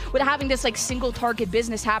objective without having this like single target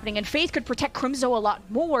business happening, and Faith could protect Crimzo a lot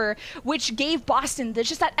more, which gave Boston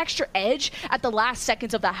just that extra edge at the last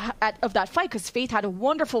seconds of that fight, because Faith had a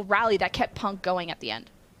wonderful rally that kept Punk going at the end.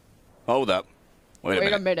 Hold up.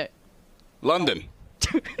 Wait a minute. London,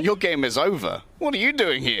 your game is over. What are you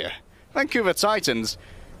doing here? Vancouver Titans,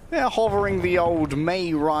 they're hovering the old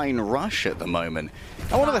May Rhine rush at the moment.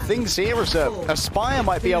 And one of the things here is that Aspire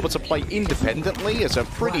might be able to play independently as a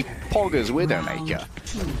pretty poggers Widowmaker.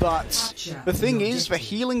 But the thing is, the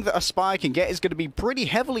healing that Aspire can get is going to be pretty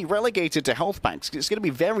heavily relegated to health packs. It's going to be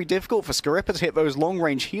very difficult for Scarippa to hit those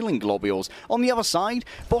long-range healing globules. On the other side,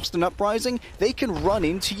 Boston Uprising, they can run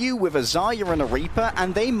into you with a Zarya and a Reaper,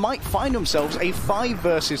 and they might find themselves a 5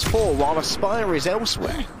 versus 4 while Aspire is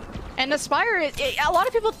elsewhere. And Aspire, a lot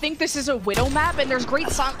of people think this is a Widow map, and there's great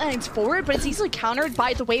sightlines for it, but it's easily countered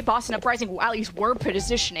by the way Boston Uprising at least were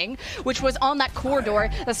positioning, which was on that corridor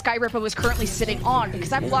that Skyripper was currently sitting on, because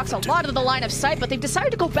that blocks a lot of the line of sight, but they've decided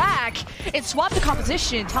to go back and swap the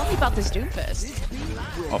composition. Tell me about this Doomfist.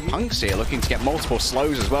 Well, Punk's here looking to get multiple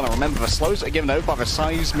slows as well. And remember, the slows that are given over by the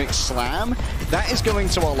Seismic Slam, that is going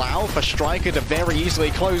to allow for Striker to very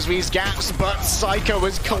easily close these gaps, but Psycho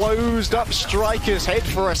has closed up Striker's head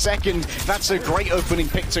for a second. That's a great opening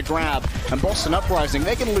pick to grab. And Boston Uprising,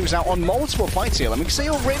 they're going to lose out on multiple fights here. I mean, they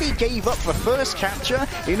already gave up the first capture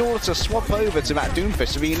in order to swap over to that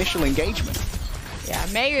Doomfist for the initial engagement. Yeah,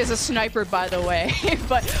 Mei is a sniper, by the way,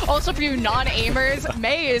 but also for you non-aimers,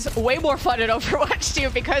 Mei is way more fun at Overwatch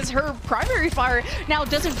 2 because her primary fire now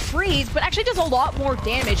doesn't freeze, but actually does a lot more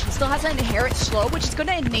damage. It still has an inherent slow, which is going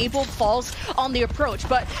to enable falls on the approach.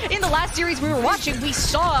 But in the last series we were watching, we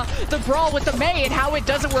saw the brawl with the Mei and how it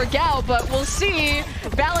doesn't work out, but we'll see.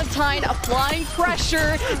 Valentine applying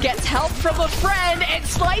pressure, gets help from a friend, and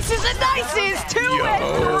slices and dices 2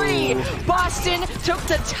 and 3. Boston took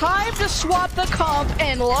the time to swap the comp,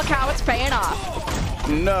 and look how it's paying off.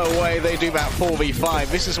 No way they do that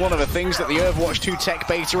 4v5. This is one of the things that the Overwatch 2 tech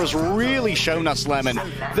beta has really shown us, Lemon,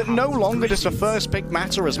 that no longer does the first pick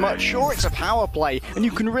matter as much. Sure, it's a power play, and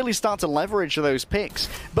you can really start to leverage those picks,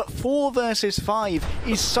 but 4 versus 5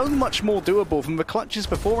 is so much more doable from the clutches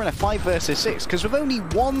before in a 5 versus 6, because with only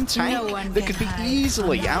one tank that could be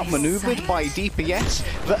easily outmaneuvered by DPS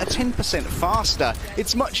that are 10% faster,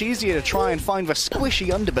 it's much easier to try and find the squishy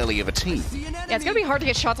underbelly of a team. Yeah, it's going to be hard to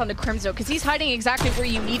get shots on the Crimzo, because he's hiding exactly where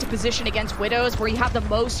you need to position against Widows, where you have the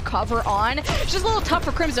most cover on. It's just a little tough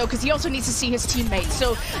for Crimzo, because he also needs to see his teammates,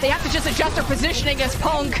 so they have to just adjust their positioning as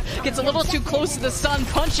Punk gets a little too close to the sun,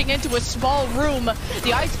 punching into a small room.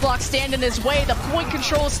 The ice block stand in his way. The point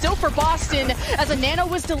control is still for Boston, as a nano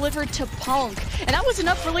was delivered to Punk, and that was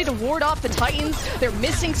enough really to ward off the Titans. They're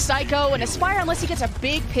missing Psycho, and Aspire, unless he gets a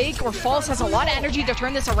big pick or False has a lot of energy to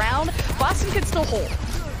turn this around, Boston can still hold.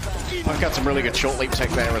 I've got some really good short leap tech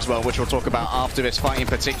there as well, which we'll talk about after this fight in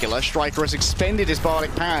particular. Striker has expended his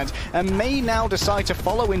Bardic Pad and may now decide to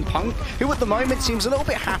follow in Punk, who at the moment seems a little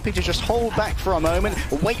bit happy to just hold back for a moment,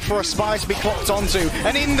 wait for Aspire to be clocked onto,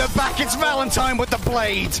 and in the back it's Valentine with the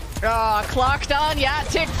blade. Ah, clocked on, yeah,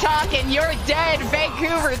 tick-tock, and you're dead.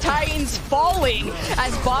 Vancouver Titans falling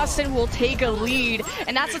as Boston will take a lead,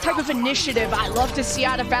 and that's the type of initiative I love to see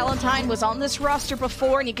out of Valentine. Was on this roster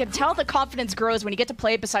before, and you can tell the confidence grows when you get to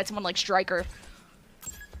play beside someone like Striker.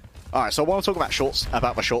 Alright, so I want to talk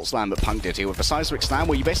about the short slam that Punk did here with the Seismic Slam,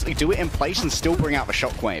 where you basically do it in place and still bring out the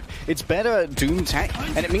shockwave. It's better Doom tech,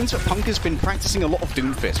 and it means that Punk has been practicing a lot of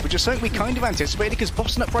Doomfist, which is something we kind of anticipated because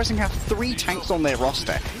Boston Uprising have 3 tanks on their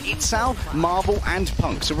roster. Itzal, Marvel, and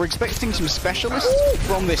Punk, so we're expecting some specialists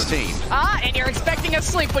from this team. Ah, and you're expecting a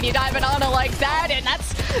sleep when you dive in on it like that, and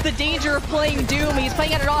that's the danger of playing Doom. He's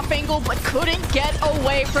playing at an off angle, but couldn't get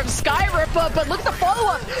away from Skyripper, but look at the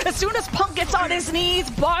follow-up. As soon as Punk gets on his knees,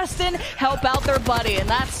 Boston help out their buddy, and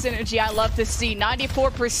that's synergy I love to see.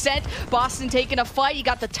 94%, Boston taking a fight. You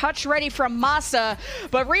got the touch ready from Masa,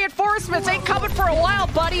 but reinforcements ain't coming for a while,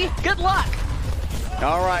 buddy. Good luck.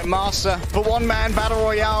 All right, Masa, for one-man battle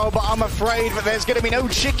royale, but I'm afraid that there's going to be no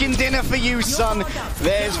chicken dinner for you, son.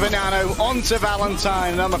 There's Venano onto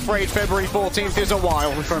Valentine, and I'm afraid February 14th is a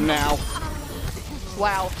while from now.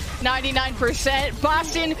 Wow, 99%.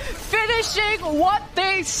 Boston finishing what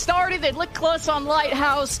they started. They looked close on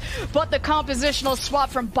Lighthouse, but the compositional swap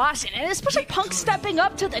from Boston, and especially Punk stepping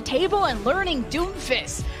up to the table and learning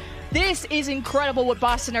Doomfist. This is incredible what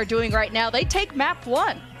Boston are doing right now. They take map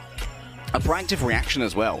 1. A proactive reaction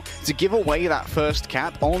as well. To give away that first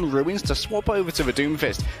cap on Ruins to swap over to the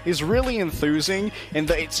Doomfist is really enthusing in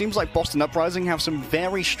that it seems like Boston Uprising have some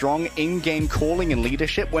very strong in-game calling and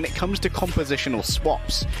leadership when it comes to compositional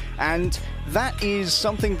swaps. And that is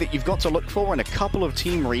something that you've got to look for in a couple of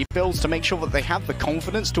team rebuilds to make sure that they have the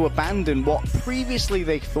confidence to abandon what previously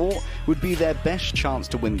they thought would be their best chance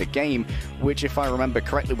to win the game, which, if I remember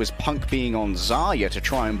correctly, was Punk being on Zarya to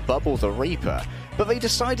try and bubble the Reaper. But they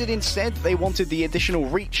decided instead they wanted the additional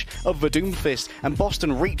reach of the Doomfist, and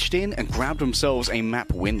Boston reached in and grabbed themselves a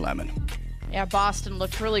map win, Lemon. Yeah, Boston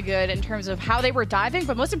looked really good in terms of how they were diving,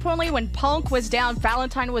 but most importantly, when Punk was down,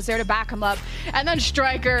 Valentine was there to back him up. And then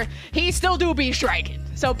Striker, he still do be striking.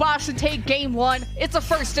 So Boston take game 1. It's a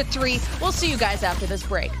 1st to 3. We'll see you guys after this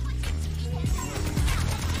break.